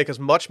trying to make as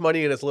much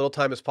money in as little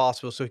time as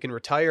possible so he can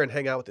retire and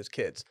hang out with his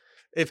kids.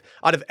 If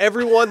out of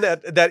everyone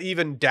that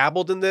even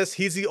dabbled in this,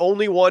 he's the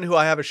only one who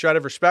I have a shred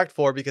of respect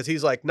for because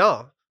he's like,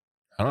 nah,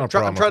 I don't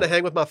I'm trying to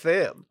hang with my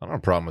fam. I don't have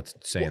a problem with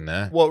saying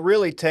that. What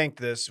really tanked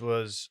this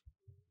was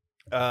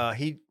a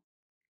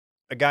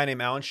guy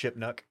named Alan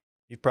Shipnuck.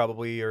 You've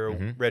probably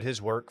read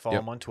his work. Follow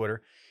him on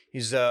Twitter.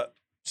 He's a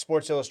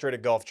Sports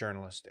Illustrated golf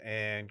journalist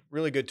and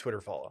really good Twitter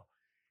follow.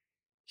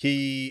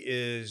 He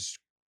is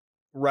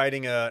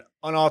writing an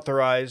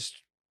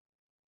unauthorized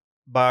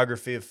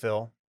biography of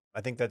Phil.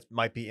 I think that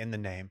might be in the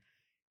name.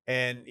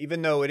 And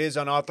even though it is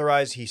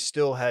unauthorized, he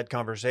still had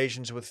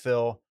conversations with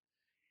Phil.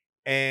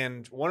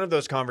 And one of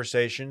those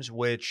conversations,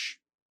 which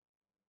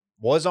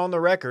was on the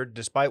record,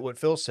 despite what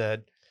Phil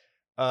said,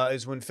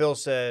 is when Phil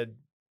said,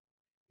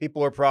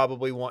 people are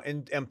probably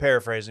I'm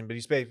paraphrasing, but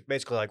he's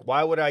basically like,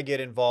 why would I get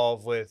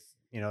involved with,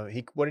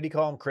 what did he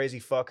call them? Crazy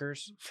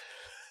fuckers.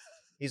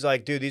 He's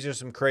like, dude, these are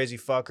some crazy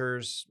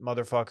fuckers,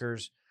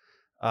 motherfuckers.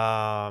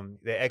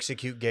 They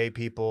execute gay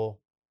people.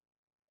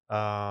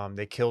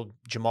 They killed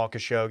Jamal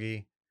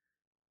Khashoggi.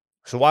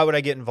 So why would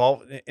I get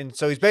involved? And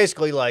so he's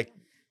basically like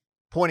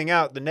pointing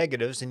out the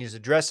negatives and he's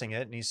addressing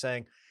it. And he's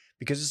saying,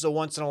 because this is a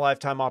once in a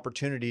lifetime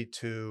opportunity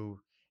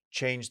to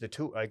change the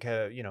tour,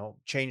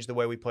 change the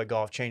way we play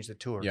golf, change the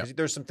tour. Because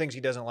there's some things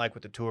he doesn't like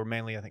with the tour,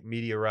 mainly, I think,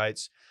 media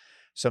rights.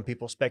 Some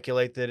people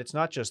speculate that it's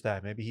not just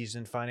that. Maybe he's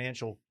in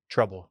financial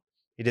trouble.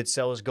 He did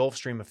sell his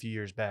Gulfstream a few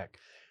years back.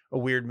 A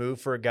weird move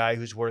for a guy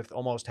who's worth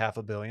almost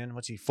 $500 million.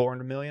 What's he,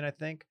 400 million, I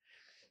think?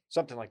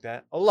 Something like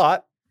that. A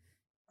lot.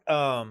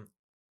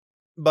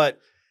 But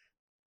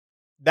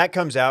that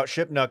comes out.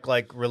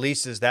 Shipnuck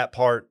releases that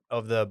part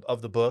of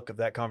the book, of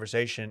that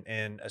conversation,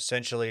 and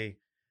essentially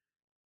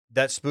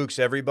that spooks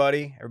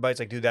everybody. Everybody's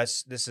like, dude,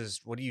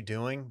 what are you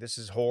doing? This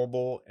is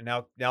horrible.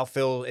 And now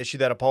Phil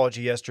issued that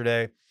apology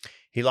yesterday.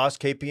 He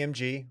lost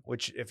KPMG,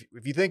 which if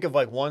you think of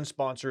one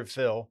sponsor of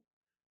Phil,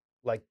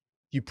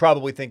 you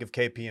probably think of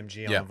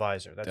KPMG on the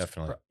visor. That's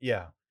definitely.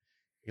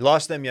 He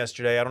lost them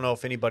yesterday. I don't know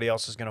if anybody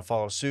else is going to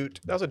follow suit.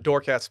 That was a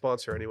Doorcat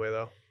sponsor anyway,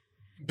 though.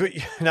 But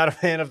you're not a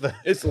fan of the...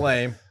 It's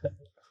lame.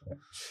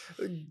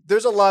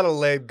 There's a lot of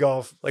lame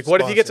golf.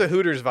 What if he gets a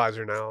Hooters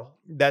visor now?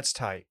 That's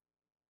tight.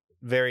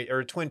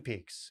 Or Twin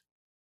Peaks.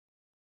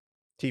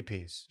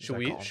 TPs.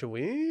 Should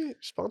we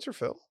sponsor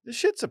Phil? This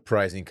shit's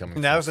surprising coming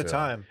from Now's the Phil.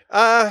 time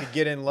to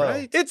get in low.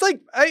 Right? It's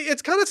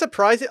it's kind of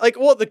surprising.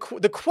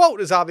 The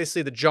quote is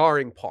obviously the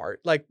jarring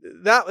part.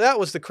 That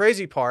was the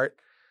crazy part.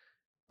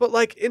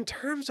 But in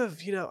terms of,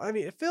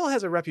 Phil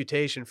has a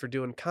reputation for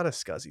doing kind of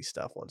scuzzy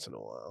stuff once in a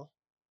while.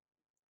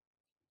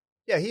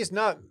 Yeah, he's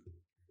not.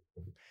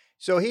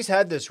 So he's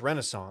had this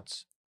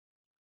renaissance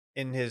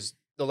in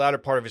the latter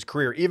part of his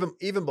career,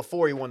 even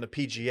before he won the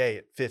PGA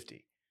at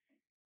 50.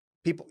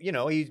 People,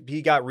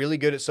 he got really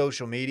good at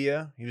social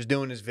media. He was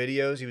doing his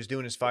videos. He was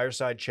doing his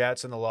fireside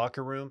chats in the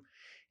locker room.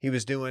 He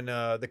was doing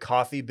the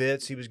coffee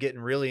bits. He was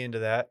getting really into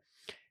that.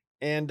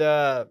 And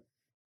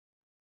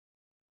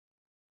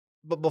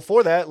but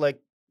before that,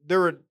 there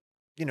were,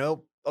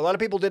 a lot of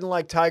people didn't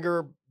like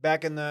Tiger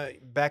back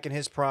in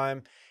his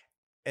prime.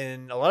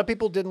 And a lot of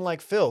people didn't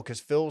like Phil because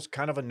Phil's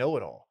kind of a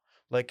know-it-all.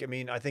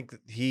 I think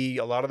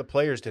a lot of the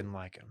players didn't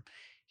like him.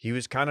 He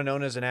was kind of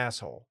known as an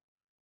asshole.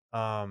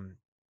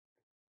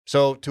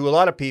 So to a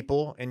lot of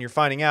people, and you're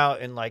finding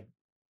out, and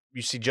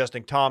you see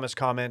Justin Thomas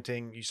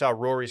commenting, you saw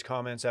Rory's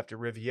comments after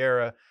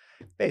Riviera,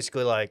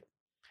 basically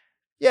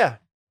yeah,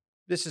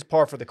 this is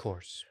par for the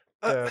course.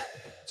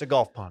 It's a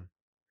golf pun.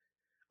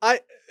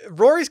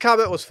 Rory's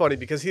comment was funny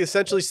because he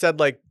essentially said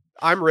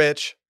I'm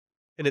rich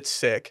and it's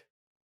sick.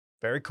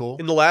 Very cool.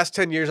 In the last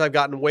 10 years, I've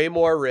gotten way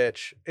more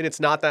rich, and it's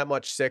not that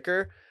much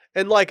sicker.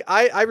 And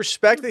I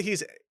respect that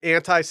he's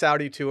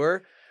anti-Saudi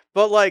tour,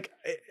 but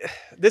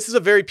this is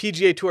a very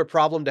PGA Tour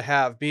problem to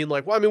have. Being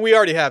we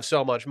already have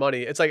so much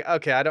money. It's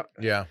okay, I don't.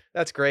 Yeah,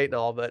 that's great and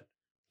all, but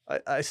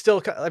I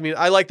still.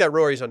 I like that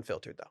Rory's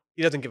unfiltered though.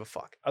 He doesn't give a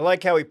fuck. I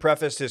like how he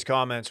prefaced his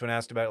comments when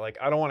asked about it.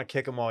 I don't want to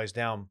kick him while he's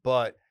down,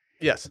 but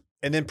yes,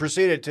 and then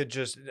proceeded to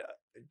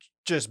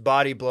just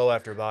body blow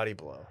after body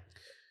blow.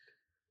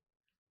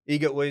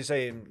 Ego, what do you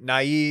say?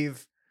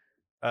 Naive,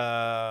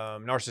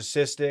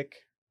 narcissistic,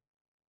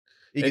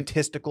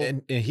 egotistical.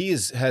 And he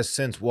has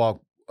since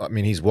walked.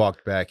 He's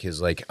walked back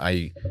his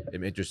I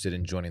am interested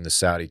in joining the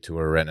Saudi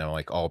tour right now,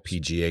 all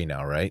PGA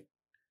now, right?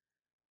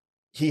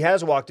 He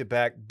has walked it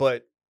back,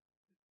 but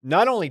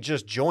not only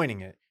just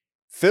joining it,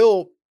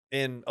 Phil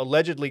and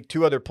allegedly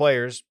two other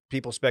players,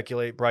 people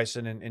speculate,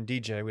 Bryson and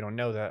DJ, we don't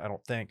know that, I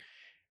don't think.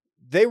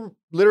 They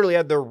literally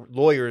had their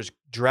lawyers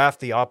draft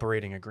the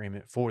operating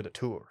agreement for the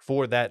tour,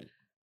 for that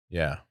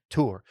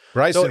tour.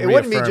 Bryson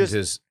reaffirmed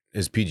his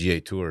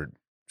PGA Tour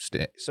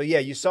So,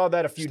 you saw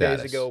that a few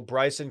days ago.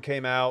 Bryson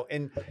came out,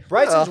 and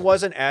Bryson's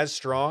wasn't as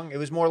strong. It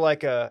was more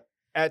like a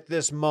at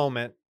this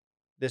moment,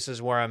 this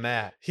is where I'm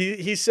at.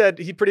 He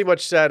pretty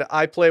much said,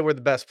 I play where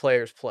the best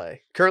players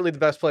play. Currently, the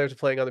best players are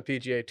playing on the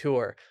PGA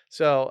Tour.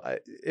 So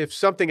if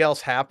something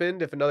else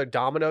happened, if another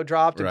domino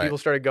dropped and Right. people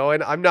started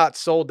going, I'm not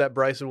sold that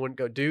Bryson wouldn't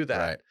go do that.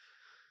 Right.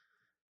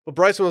 But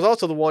Bryson was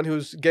also the one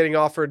who's getting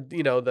offered,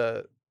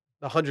 the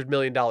 $100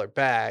 million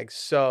bag.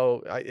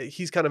 So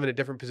he's kind of in a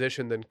different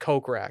position than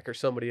Kokrak or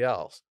somebody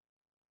else.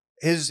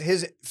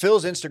 His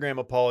Phil's Instagram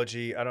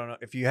apology, I don't know.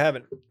 If you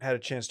haven't had a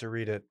chance to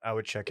read it, I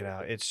would check it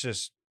out.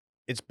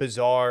 It's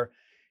bizarre.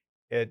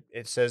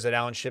 It says that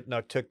Alan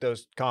Shipnuck took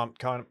those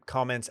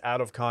comments out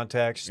of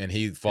context. And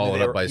he followed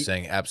up by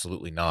saying,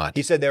 absolutely not.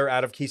 He said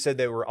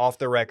they were off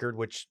the record,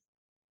 which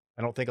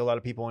I don't think a lot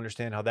of people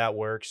understand how that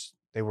works.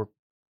 I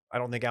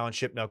don't think Alan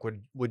Shipnuck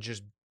would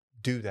just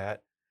do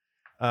that.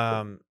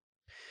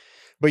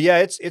 But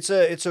yeah, it's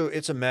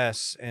a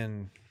mess.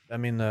 And I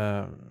mean,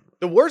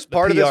 the worst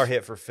part of this PR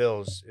hit for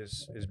Phil's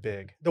is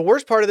big. The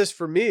worst part of this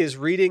for me is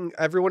reading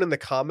everyone in the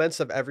comments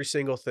of every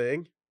single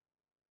thing.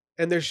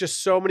 And there's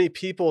just so many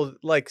people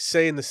like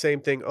saying the same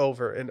thing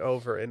over and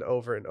over and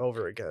over and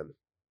over again.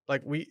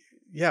 Like we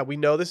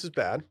know this is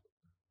bad.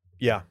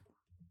 Yeah.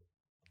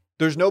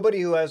 There's nobody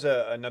who has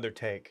another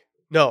take.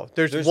 No,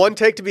 there's one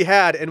take to be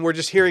had, and we're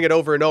just hearing it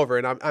over and over.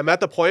 And I'm at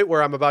the point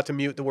where I'm about to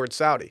mute the word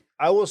Saudi.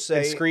 I will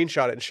say, and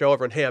screenshot it and show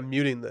everyone, hey, I'm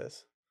muting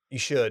this. You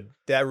should.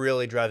 That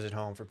really drives it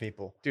home for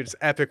people. Dude, it's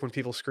epic when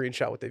people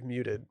screenshot what they've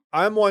muted.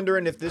 I'm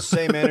wondering if this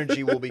same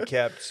energy will be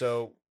kept.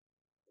 So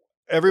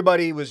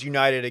everybody was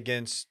united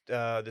against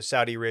the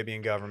Saudi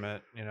Arabian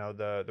government,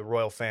 the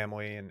royal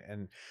family,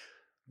 and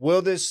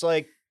will this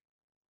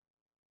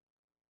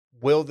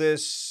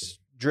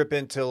drip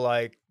into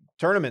like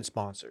tournament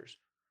sponsors?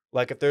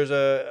 Like if there's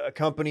a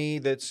company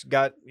that's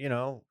got,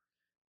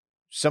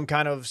 some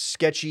kind of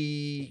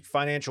sketchy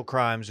financial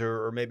crimes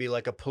or maybe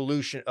like a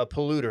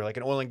polluter, like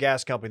an oil and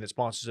gas company that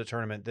sponsors a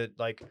tournament that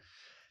like,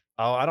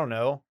 I don't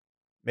know,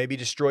 maybe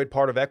destroyed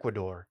part of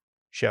Ecuador,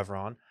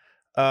 Chevron.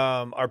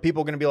 Are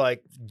people going to be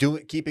like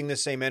keeping the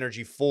same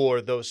energy for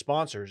those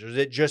sponsors? Or is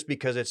it just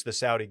because it's the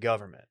Saudi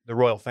government, the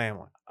royal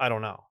family? I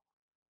don't know.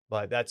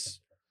 But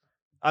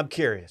I'm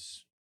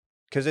curious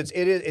because it's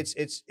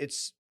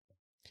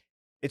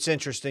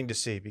interesting to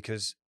see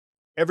because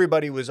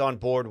everybody was on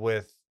board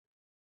with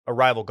a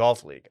rival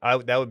golf league.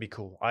 That would be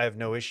cool. I have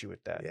no issue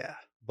with that. Yeah.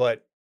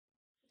 But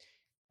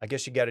I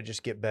guess you got to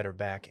just get better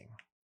backing,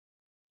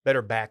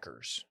 better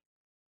backers.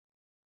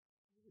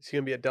 Is he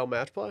going to be at Dell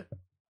Match Play?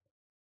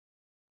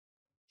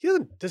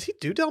 Does he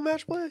do Dell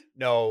Match Play?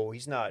 No,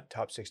 he's not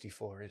top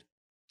 64.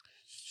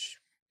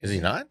 Is he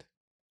not?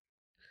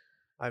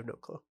 I have no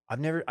clue. I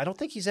don't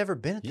think he's ever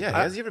been at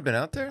has he ever been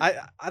out there?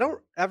 I don't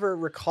ever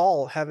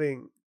recall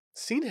having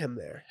seen him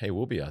there. Hey,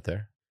 we'll be out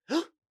there.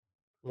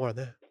 More of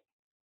that.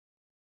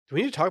 Do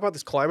we need to talk about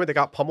this climber that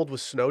got pummeled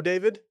with snow,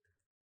 David?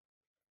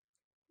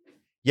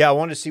 Yeah, I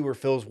wanted to see where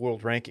Phil's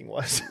world ranking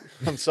was.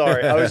 I'm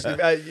sorry.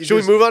 Should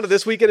we move on to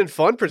this weekend in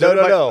fun?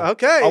 No.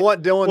 Okay. I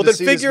want Dylan to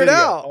see this video. Figure it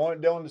out. I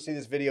want Dylan to see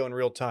this video in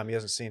real time. He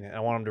hasn't seen it. I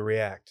want him to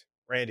react.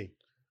 Randy.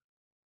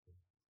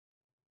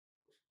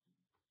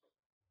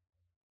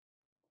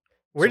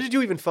 Where did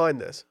you even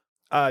find this?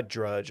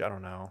 Drudge. I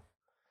don't know.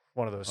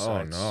 One of those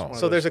sites. Oh, no.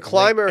 So there's a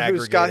climber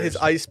who's got his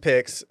ice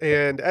picks.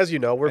 And as you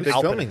know, we're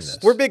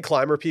big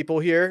climber people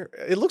here.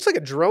 It looks like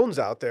a drone's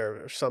out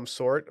there of some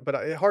sort,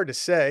 but hard to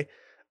say.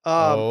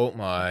 Oh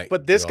my!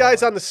 But this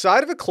guy's on the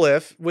side of a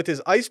cliff with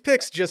his ice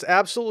picks just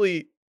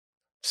absolutely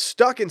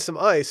stuck in some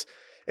ice,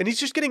 and he's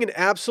just getting an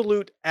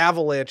absolute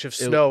avalanche of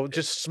snow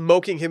just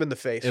smoking him in the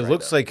face. It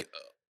looks like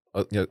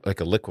a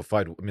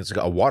liquefied. I mean, it's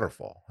like a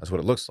waterfall. That's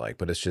what it looks like,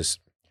 but it's just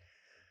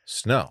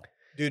snow,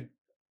 dude.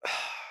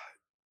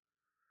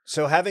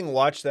 So having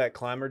watched that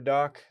climber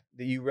doc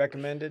that you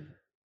recommended,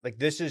 like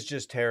this is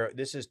just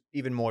This is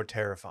even more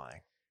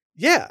terrifying.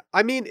 Yeah,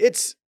 I mean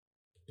it's.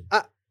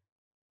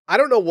 I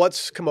don't know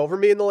what's come over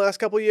me in the last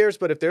couple of years,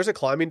 but if there's a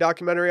climbing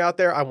documentary out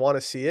there, I want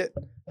to see it.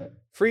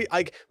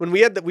 When we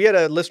had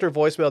a listener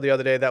voicemail the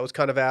other day that was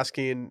kind of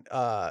asking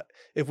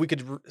if we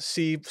could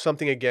see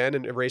something again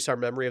and erase our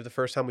memory of the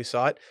first time we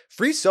saw it.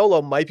 Free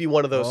solo might be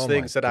one of those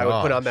things that I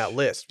would put on that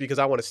list because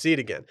I want to see it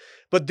again.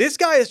 But this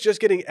guy is just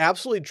getting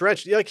absolutely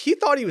drenched. Like he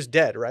thought he was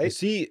dead, right?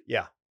 Is he?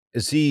 Yeah.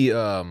 Is he?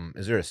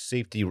 Is there a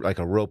safety like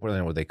a rope? I don't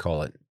know what they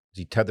call it. Is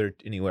he tethered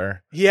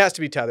anywhere? He has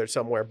to be tethered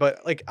somewhere.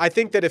 But like, I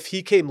think that if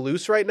he came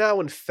loose right now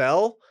and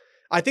fell,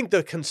 I think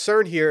the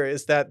concern here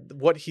is that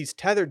what he's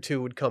tethered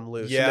to would come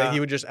loose. Yeah. And that he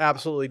would just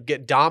absolutely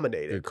get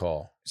dominated. Good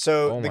call.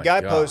 So the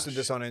guy posted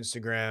this on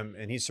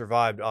Instagram and he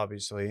survived,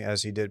 obviously,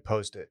 as he did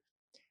post it.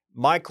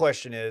 My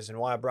question is, and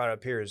why I brought it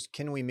up here is,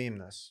 can we meme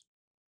this?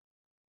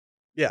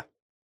 Yeah.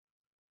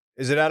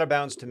 Is it out of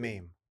bounds to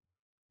meme?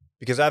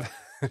 Because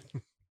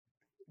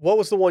What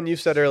was the one you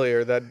said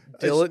earlier that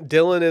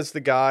Dylan is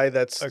the guy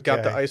that's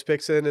got the ice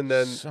picks in, and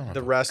then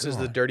the rest is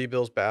the Dirty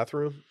Bill's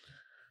bathroom?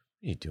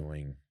 What are you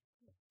doing?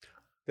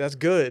 That's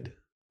good.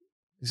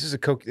 This is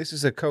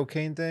a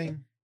cocaine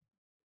thing.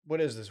 What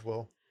is this,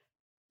 Will?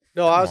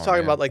 No, I Come was on, talking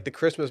man. about like the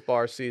Christmas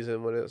bar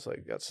season when it was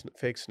like got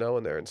fake snow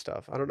in there and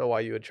stuff. I don't know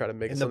why you would try to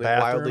make In it the something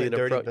bathroom wildly at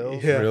Dirty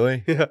inappropriate. Bills? Yeah.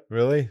 Really? Yeah.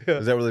 Really? Yeah.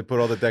 Is that where they put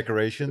all the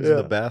decorations in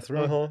the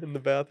bathroom? Uh-huh, in the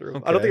bathroom.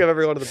 I don't Okay. think I've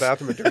ever gone to the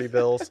bathroom at Dirty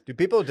Bills. Do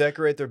people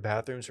decorate their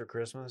bathrooms for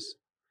Christmas?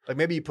 Like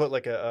maybe you put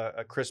like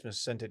a Christmas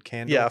scented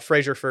candle. Yeah,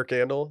 Fraser fir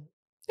candle.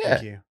 Yeah.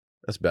 Thank you.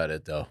 That's about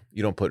it, though.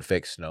 You don't put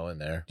fake snow in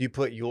there. Do you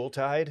put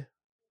Yuletide?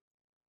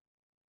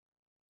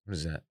 What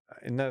is that?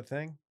 Isn't that a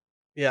thing?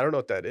 Yeah, I don't know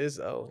what that is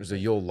though. There's a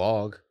Yule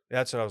log.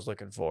 That's what I was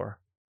looking for.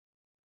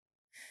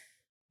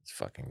 This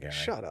fucking guy.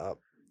 Shut up.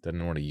 Doesn't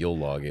know what a Yule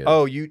log is.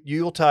 Oh,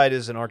 Yuletide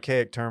is an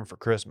archaic term for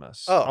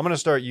Christmas. Oh. I'm going to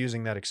start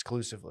using that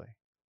exclusively.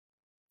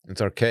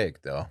 It's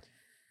archaic, though.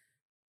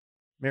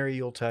 Merry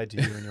Yuletide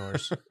to you and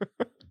yours.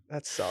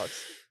 That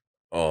sucks.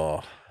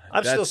 Oh,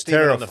 I'm still that's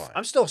steaming on terrifying.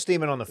 I'm still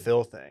steaming on the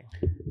Phil thing.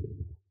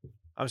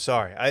 I'm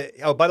sorry.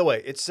 By the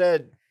way, it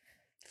said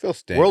Phil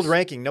stinks. world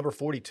ranking number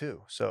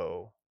 42.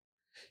 So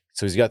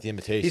So he's got the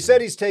invitation. he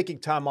said he's taking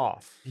time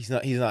off. He's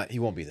not. He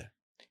won't be there.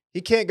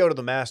 He can't go to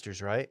the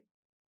Masters, right?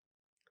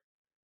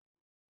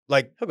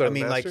 Like, He'll go to I the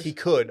mean, like Masters. he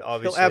could He'll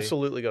obviously.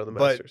 absolutely go to the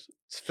but- Masters.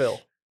 It's Phil.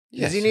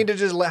 Does he need to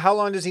just? How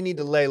long does he need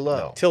to lay low?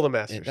 No. Till the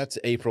Masters. That's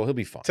April. He'll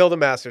be fine. Till the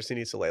Masters, he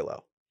needs to lay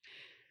low.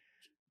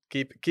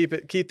 Keep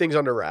things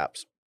under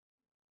wraps.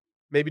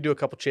 Maybe do a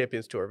couple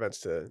Champions Tour events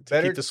to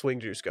Better- keep the swing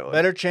juice going.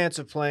 Better chance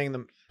of playing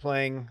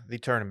the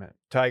tournament,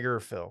 Tiger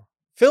or Phil?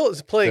 Phil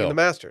is playing in Phil. the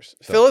Masters.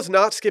 Phil. Phil is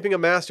not skipping a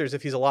Masters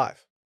if he's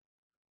alive.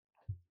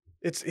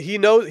 He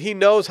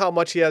knows how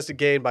much he has to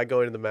gain by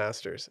going to the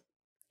Masters.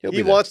 He'll He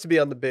be there. wants to be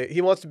on the big.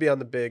 He wants to be on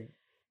the big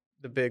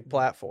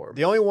platform.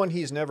 The only one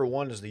he's never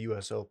won is the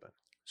U.S. Open.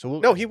 So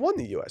No, he won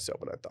the U.S.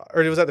 Open. I thought,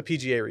 or it was at the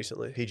PGA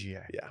recently.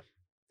 PGA. Yeah.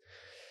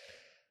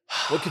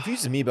 What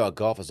confuses me about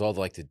golf is all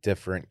the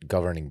different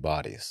governing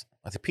bodies.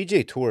 Like the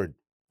PGA Tour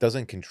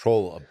doesn't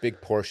control a big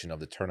portion of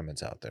the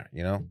tournaments out there,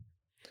 you know?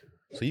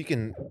 So you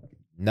can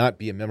not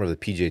be a member of the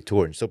PGA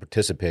Tour and still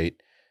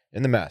participate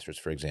in the Masters,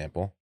 for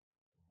example,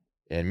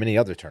 and many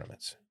other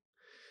tournaments.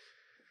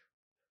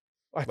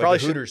 I Like probably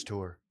the Hooters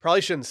tour.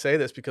 shouldn't say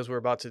this because we're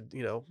about to,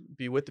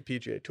 be with the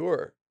PGA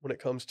Tour when it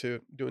comes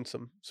to doing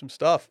some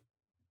stuff.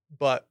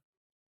 But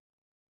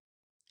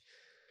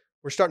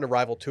we're starting a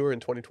rival tour in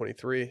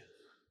 2023.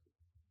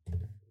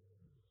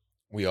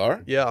 We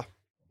are? Yeah,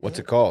 What's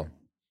it called?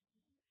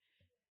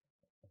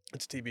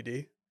 it's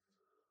TBD.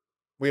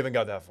 We haven't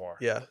got that far.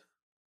 Yeah.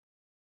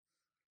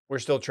 We're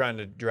still trying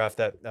to draft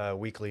that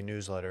weekly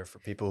newsletter for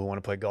people who want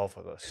to play golf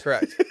with us.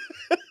 Correct.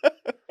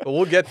 But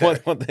we'll get there.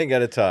 One thing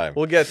at a time.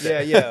 We'll get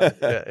there. Yeah.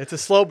 Yeah, it's a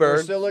slow We're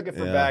burn. still looking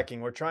for Yeah.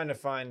 backing. We're trying to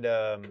find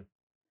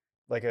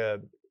like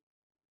a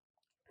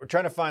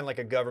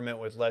government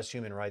with less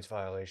human rights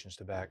violations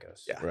to back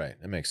us. Yeah. Right.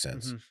 That makes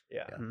sense. Mhm.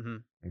 Yeah.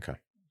 Mhm. Okay.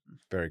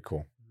 Very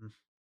cool.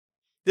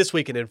 This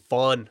weekend in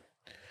fun.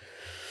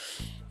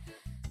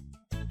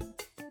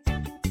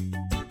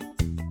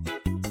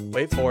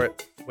 Wait for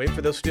it. Wait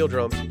for those steel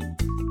drums.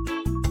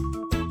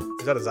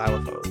 Is that a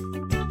xylophone?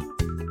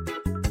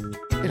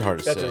 It's hard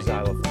to That's say. a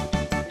xylophone.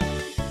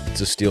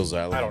 It's a steel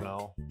xylophone. I don't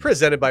know.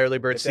 Presented by Early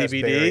Bird If that's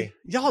CBD. Barry.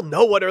 Y'all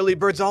know what Early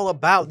Bird's all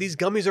about. These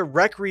gummies are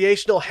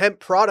recreational hemp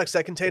products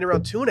that contain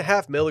around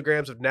 2.5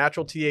 milligrams of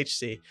natural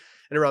THC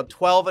and around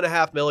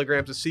 12.5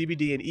 milligrams of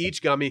CBD in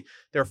each gummy.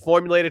 They're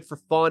formulated for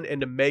fun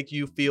and to make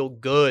you feel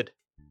good.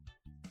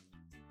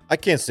 I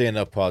can't say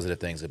enough positive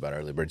things about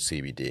Early Bird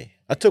CBD.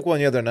 I took one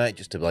the other night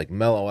just to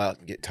mellow out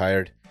and get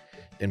tired.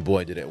 And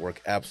boy, did it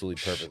work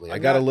absolutely perfectly. I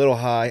got a little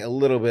high, a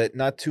little bit,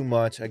 not too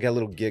much. I got a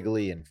little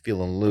giggly and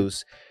feeling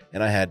loose.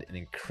 And I had an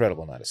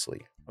incredible night of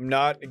sleep. I'm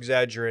not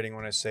exaggerating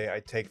when I say I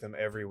take them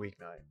every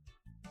weeknight.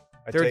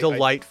 They're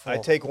delightful. I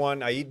take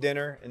one, I eat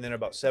dinner, and then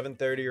about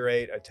 7:30 or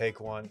 8, I take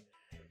one.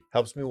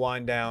 Helps me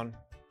wind down.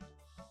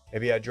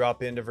 Maybe I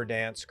drop into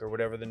Verdansk or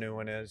whatever the new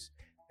one is.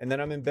 And then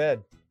I'm in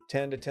bed,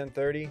 10 to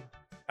 10:30,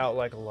 out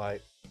like a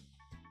light.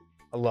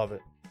 I love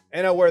it.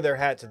 And I wear their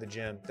hat to the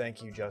gym.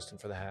 Thank you, Justin,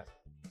 for the hat.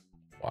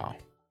 Wow.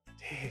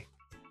 Dang.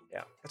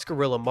 Yeah. That's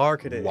guerrilla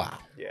marketing. Wow.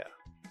 Yeah.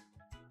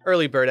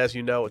 Early Bird, as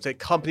you know, it's a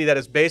company that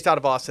is based out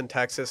of Austin,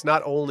 Texas.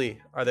 Not only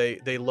are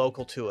they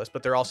local to us,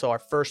 but they're also our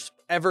first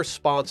ever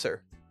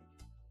sponsor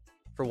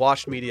for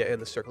Washed Media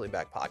and the Circling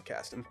Back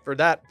podcast. And for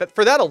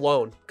that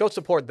alone, go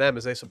support them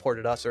as they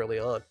supported us early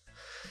on.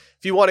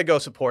 If you want to go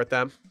support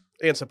them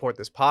and support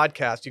this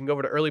podcast, you can go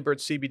over to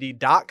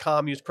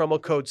earlybirdcbd.com, use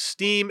promo code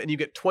STEAM, and you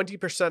get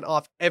 20%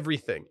 off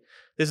everything.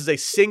 This is a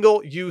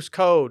single-use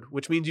code,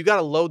 which means you got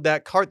to load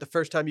that cart the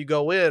first time you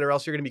go in, or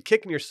else you're going to be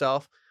kicking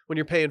yourself when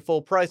you're paying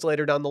full price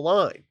later down the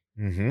line.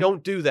 Mm-hmm.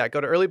 Don't do that.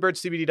 Go to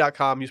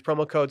earlybirdcbd.com, use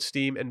promo code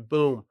STEAM, and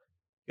boom,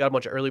 you got a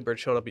bunch of early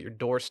birds showing up at your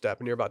doorstep,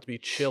 and you're about to be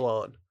chill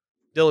on.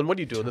 Dylan, what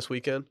are you doing this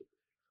weekend?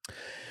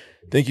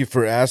 Thank you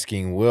for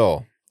asking,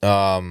 Will.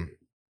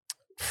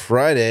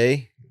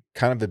 Friday,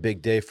 kind of a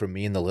big day for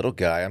me and the little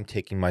guy. I'm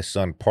taking my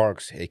son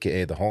Parks,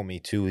 a.k.a. the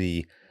homie, to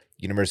the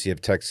University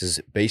of Texas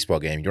baseball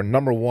game. Your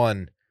number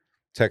one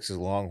Texas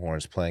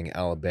Longhorns playing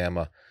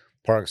Alabama.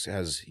 Parks,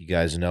 as you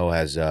guys know,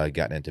 has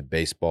gotten into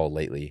baseball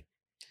lately.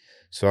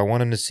 So I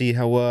want him to see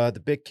how the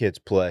big kids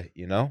play,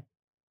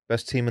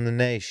 Best team in the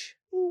nation.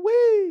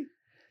 Woo-wee.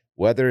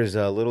 Weather is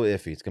a little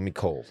iffy. It's going to be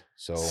cold.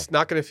 So It's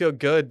not going to feel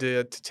good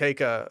to take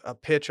a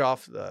pitch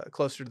off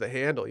closer to the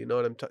handle. You know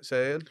what I'm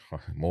saying?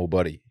 Mo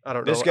buddy. I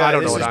don't know. This guy, I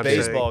don't know this what is I'm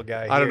baseball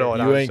saying. guy. I don't know here.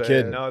 what You I'm ain't saying.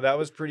 kidding. No, that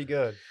was pretty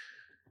good.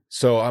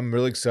 So I'm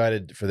really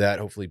excited for that.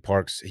 Hopefully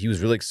Parks, he was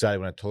really excited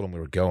when I told him we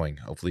were going.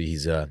 Hopefully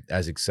he's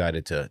as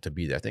excited to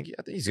be there. I think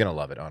he's going to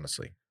love it,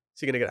 honestly. Is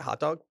he going to get a hot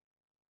dog?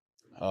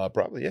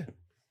 Probably, yeah.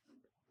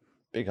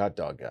 Big hot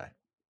dog guy.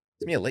 It's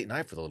going to be a late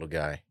night for the little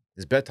guy.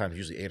 His bedtime is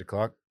usually 8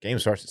 o'clock. Game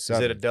starts at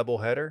 7. Is it a double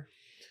header?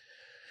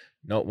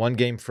 No, 1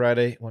 game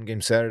Friday, 1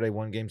 game Saturday,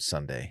 1 game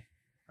Sunday.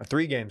 A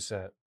 3-game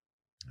set.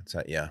 That's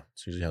that. Yeah,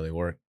 it's usually how they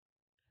work.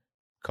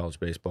 College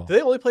baseball. Do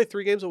they only play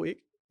 3 games a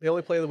week? They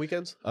only play the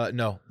weekends?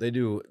 No, they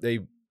do.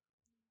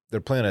 They're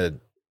playing a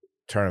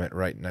tournament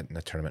not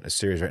a tournament, a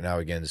series right now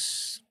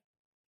against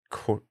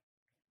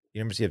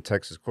University of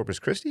Texas Corpus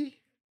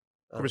Christi.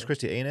 Corpus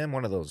Christi A&M,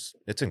 one of those.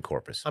 It's in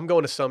Corpus. I'm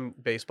going to some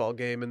baseball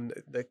game in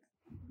the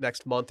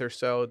next month or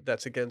so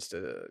that's against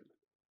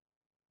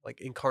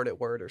like Incarnate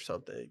Word or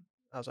something.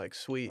 I was like,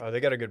 sweet. Oh, they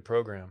got a good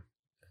program.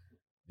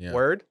 Yeah.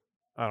 Word?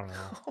 I don't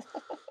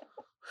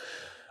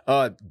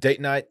know.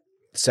 Date night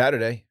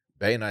Saturday.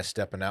 Bay and I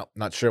stepping out.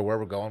 Not sure where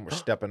we're going. We're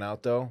stepping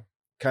out though.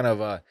 Kind of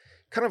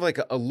like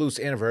a loose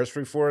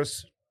anniversary for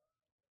us.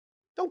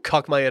 Don't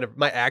cuck my actual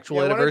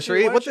Yeah, why don't you-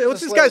 anniversary. why What's don't you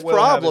this just guy's let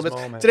Will have his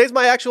problem? moment? Today's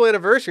my actual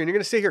anniversary, and you're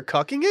going to sit here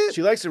cucking it?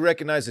 She likes to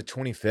recognize the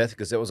 25th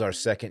because that was our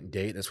second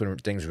date. That's when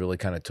things really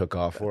kind of took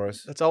off for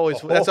us. That's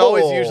always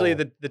usually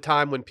the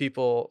time when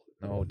people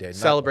No, Dave.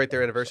 celebrate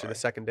their anniversary, the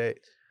second date.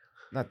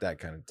 Not that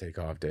kind of take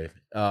off, Dave.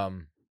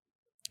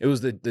 It was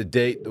the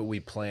date that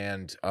we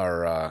planned.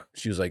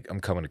 She was like,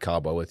 "I'm coming to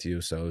Cabo with you,"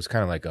 so it was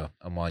kind of like a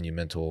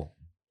monumental.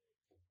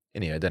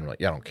 Anyway, I didn't really.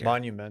 Y'all don't care.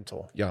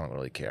 Monumental. Y'all don't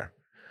really care.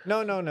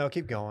 No.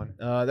 Keep going.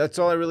 That's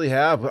all I really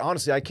have. But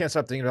honestly, I can't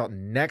stop thinking about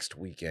next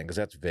weekend because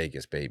that's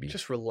Vegas, baby.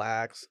 Just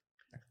relax.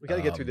 We got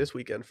to get through this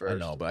weekend first. I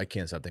know, but I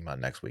can't stop thinking about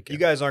next weekend. You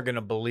guys aren't going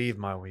to believe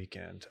my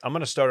weekend. I'm going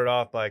to start it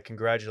off by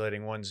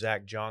congratulating one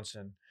Zach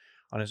Johnson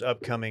on his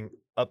upcoming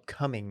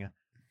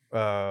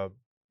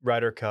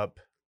Ryder Cup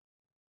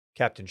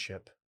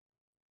captainship.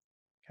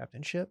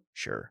 Captainship?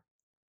 Sure.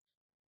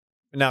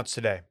 Announced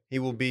today. He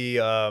will be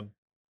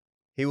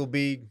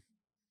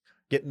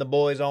getting the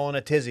boys all in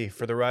a tizzy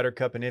for the Ryder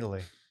Cup in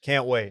Italy.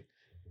 Can't wait.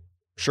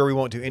 Sure, we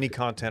won't do any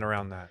content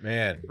around that.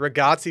 Man,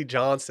 Ragazzi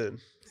Johnson.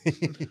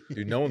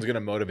 dude, no one's gonna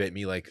motivate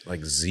me like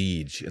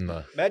Zeej in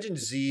the Imagine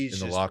Z's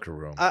in the locker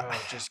room.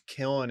 just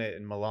killing it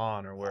in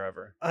Milan or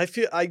wherever. I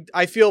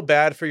feel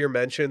bad for your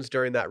mentions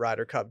during that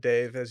Ryder Cup,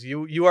 Dave, as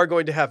you are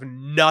going to have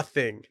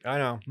nothing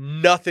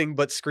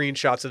but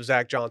screenshots of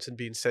Zach Johnson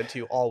being sent to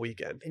you all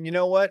weekend. And you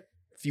know what?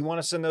 If you want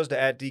to send those to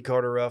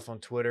 @DCarterRuff on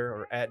Twitter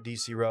or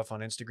 @DCRuff on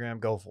Instagram,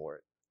 go for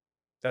it.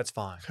 That's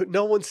fine.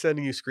 No one's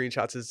sending you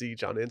screenshots of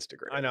Zeej on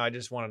Instagram. I know. I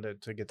just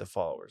wanted to get the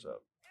followers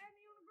up.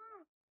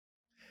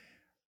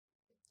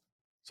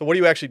 So what are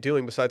you actually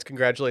doing besides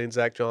congratulating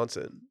Zach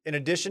Johnson? In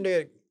addition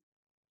to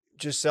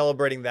just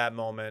celebrating that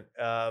moment,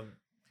 I'm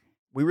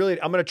going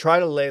to try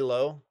to lay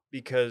low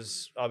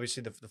because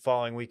obviously the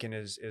following weekend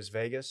is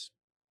Vegas.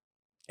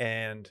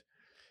 And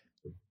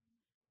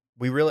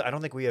I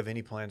don't think we have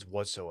any plans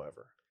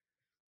whatsoever.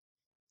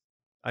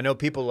 I know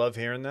people love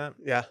hearing that.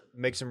 Yeah.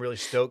 Makes them really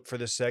stoked for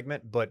this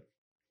segment, but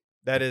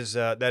that is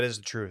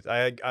the truth.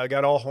 I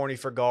got all horny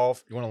for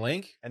golf. You want a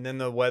link? And then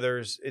the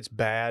it's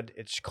bad.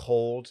 It's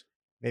cold.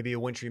 Maybe a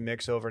wintry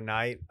mix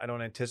overnight. I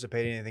don't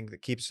anticipate anything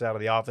that keeps us out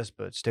of the office,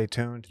 but stay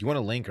tuned. You want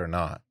a link or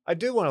not? I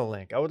do want a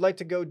link. I would like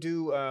to go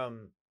do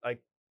like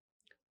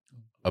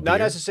A not beer?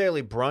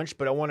 necessarily brunch,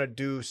 but I want to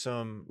do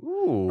some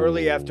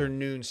early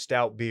afternoon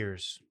stout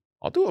beers.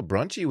 I'll do a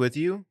brunchy with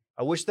you.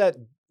 I wish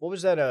what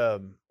was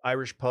that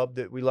Irish pub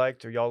that we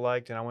liked or y'all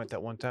liked and I went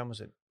that one time?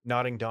 Was it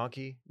Notting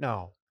Donkey?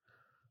 No.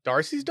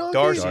 Darcy's Donkey?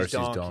 Darcy's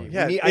Donkey.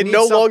 Yeah, I it need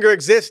no some- longer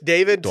exists,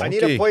 David. Donkey. I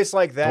need a place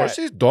like that.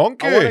 Darcy's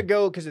Donkey. I want to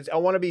go because I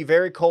want to be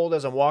very cold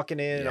as I'm walking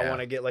in. I Yeah. want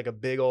to get like a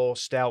big old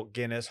stout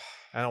Guinness.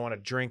 I don't want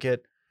to drink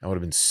it. That would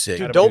have been sick.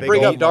 Dude, Gotta don't be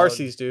bring big up old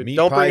Darcy's, dude. Meat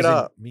Don't bring it pies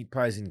up. Meat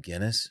pies and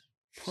Guinness.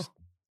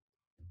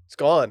 It's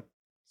gone.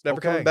 It's never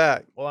Okay. coming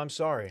back. Well, I'm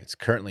sorry. It's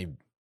currently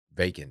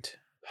vacant.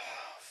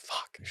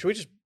 Fuck. Should we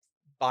just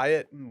buy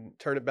it and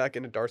turn it back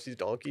into Darcy's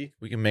Donkey?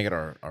 We can make it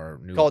our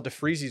new Call it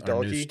DeFreezy's our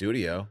new Donkey.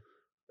 studio.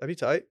 That'd be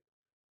tight.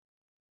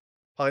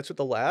 Pints with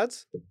the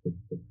lads.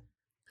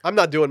 I'm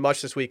not doing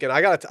much this weekend.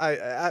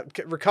 I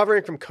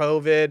recovering from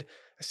COVID.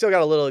 I still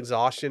got a little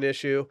exhaustion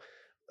issue.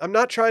 I'm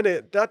not trying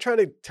to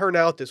turn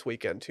out this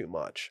weekend too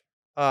much.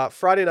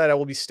 Friday night I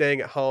will be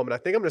staying at home, and I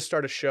think I'm going to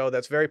start a show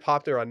that's very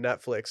popular on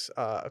Netflix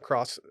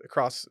across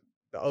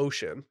the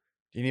ocean.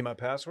 Do you need my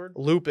password?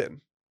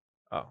 Lupin.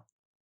 Oh.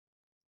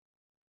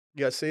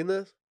 You guys seen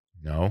this?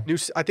 No.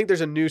 I think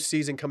there's a new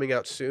season coming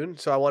out soon,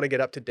 so I want to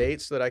get up to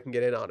date so that I can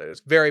get in on it. It's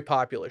a very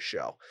popular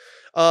show.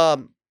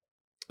 I'm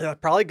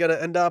probably going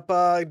to end up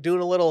doing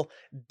a little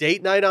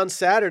date night on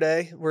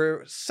Saturday.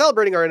 We're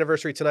celebrating our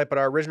anniversary tonight, but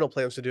our original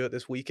plan was to do it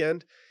this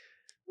weekend.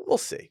 We'll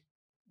see.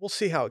 We'll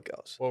see how it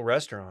goes. Well,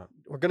 restaurant.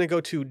 We're gonna go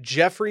to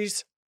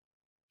Jeffrey's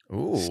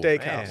Ooh,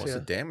 Steakhouse. man. What's Yeah.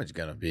 the damage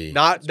gonna be?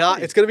 Not.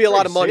 pretty- It's gonna be a lot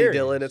pretty of money,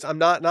 serious. Dylan. I'm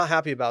not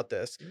happy about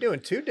this. You're doing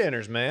 2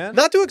 dinners, man.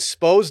 Not to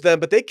expose them,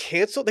 but they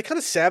canceled. They kind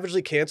of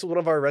savagely canceled one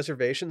of our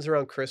reservations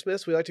around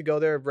Christmas. We like to go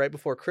there right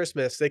before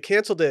Christmas. They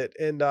canceled it,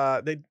 and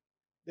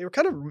they were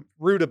kind of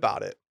rude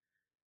about it.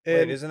 And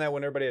Wait, isn't that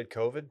when everybody had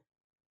COVID?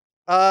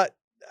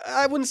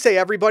 I wouldn't say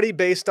everybody,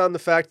 based on the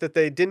fact that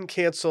they didn't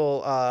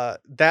cancel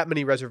that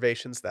many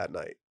reservations that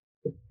night.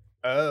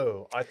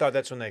 Oh, I thought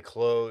that's when they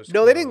closed.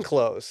 No, they didn't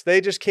close.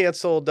 They just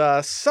canceled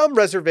some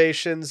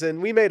reservations,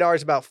 and we made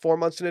ours about 4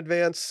 months in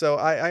advance. So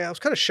I was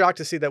kind of shocked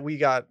to see that we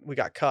got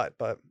cut,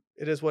 but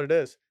it is what it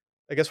is.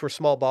 I guess we're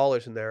small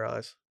ballers in their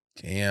eyes.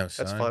 Damn,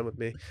 son. That's fine with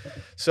me.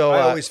 So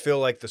I always feel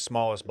like the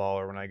smallest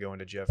baller when I go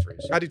into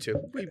Jeffrey's. I do too.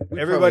 We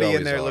Everybody probably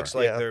in there always looks are.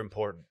 like Yeah. they're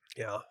important.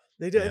 Yeah,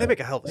 they make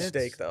a hell of a It's-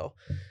 steak though.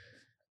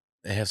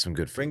 They have some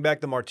good food. Bring back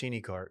the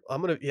martini cart.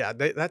 I'm gonna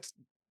that's.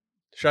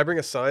 Should I bring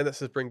a sign that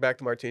says "Bring back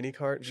the martini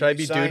cart"? Should I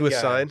be Sign dude with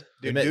guy. sign?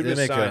 Dude, They dude with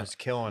make a signs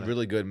killing it.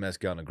 Really good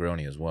mezcal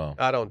Negroni as well.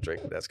 I don't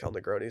drink mezcal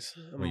Negronis.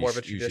 I'm Well, you more of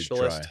a you should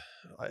traditionalist.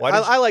 try. Why did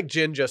you- I like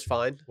gin just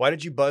fine. Why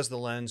did you buzz the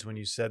lens when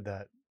you said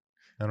that?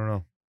 I don't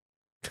know.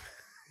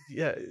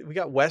 Yeah, we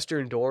got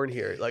Western Dorn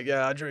here. Like,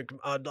 yeah,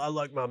 I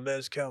like my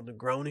mezcal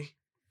Negroni.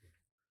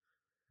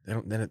 They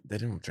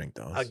don't drink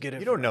those. I get it.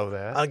 You don't know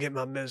that. I get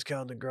my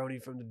mezcal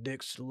Negroni from the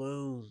Dick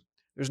Saloon.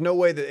 There's no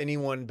way that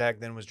anyone back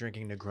then was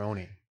drinking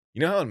Negroni. You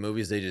know how in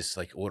movies they just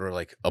like order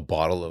like a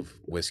bottle of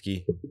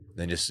whiskey,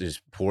 then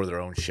just pour their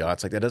own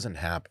shots? Like that doesn't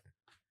happen.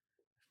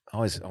 I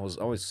was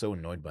always so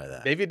annoyed by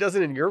that. Maybe it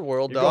doesn't in your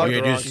world, You're dog.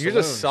 going to the You're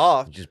wrong just saloons.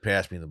 soft. Just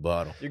pass me the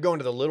bottle. You're going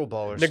to the little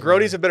ballers.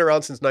 Negronis have been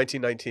around since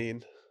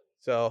 1919,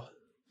 so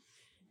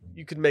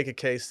you could make a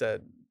case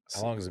that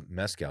How long has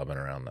mezcal been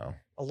around though?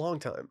 a long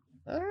time.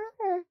 I don't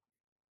know.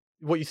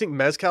 What, you think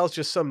mezcal is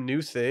just some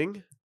new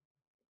thing?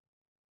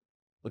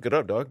 Look it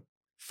up, dog.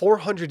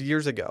 400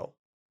 years ago,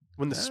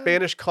 when the Ah.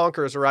 Spanish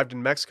conquerors arrived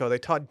in Mexico, they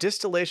taught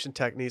distillation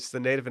techniques to the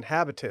native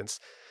inhabitants,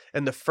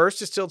 and the first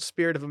distilled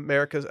spirit of the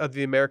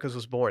Americas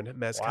was born,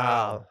 mezcal.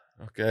 Wow.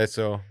 Okay,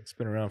 so it's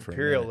been around for a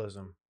minute.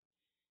 Imperialism.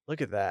 Look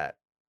at that.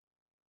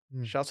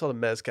 Hmm. Shouts to all the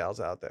mezcals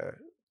out there.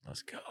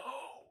 Let's go.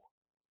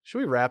 Should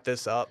we wrap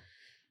this up?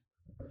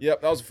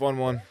 Yep, that was a fun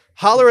one.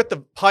 Holler at the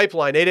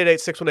pipeline,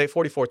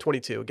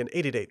 888-618-4422. Again,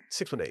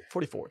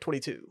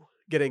 888-618-4422.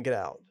 Get in, get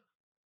out.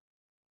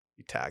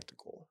 Be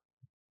tactical.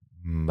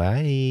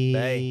 Bye.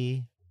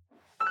 Bye.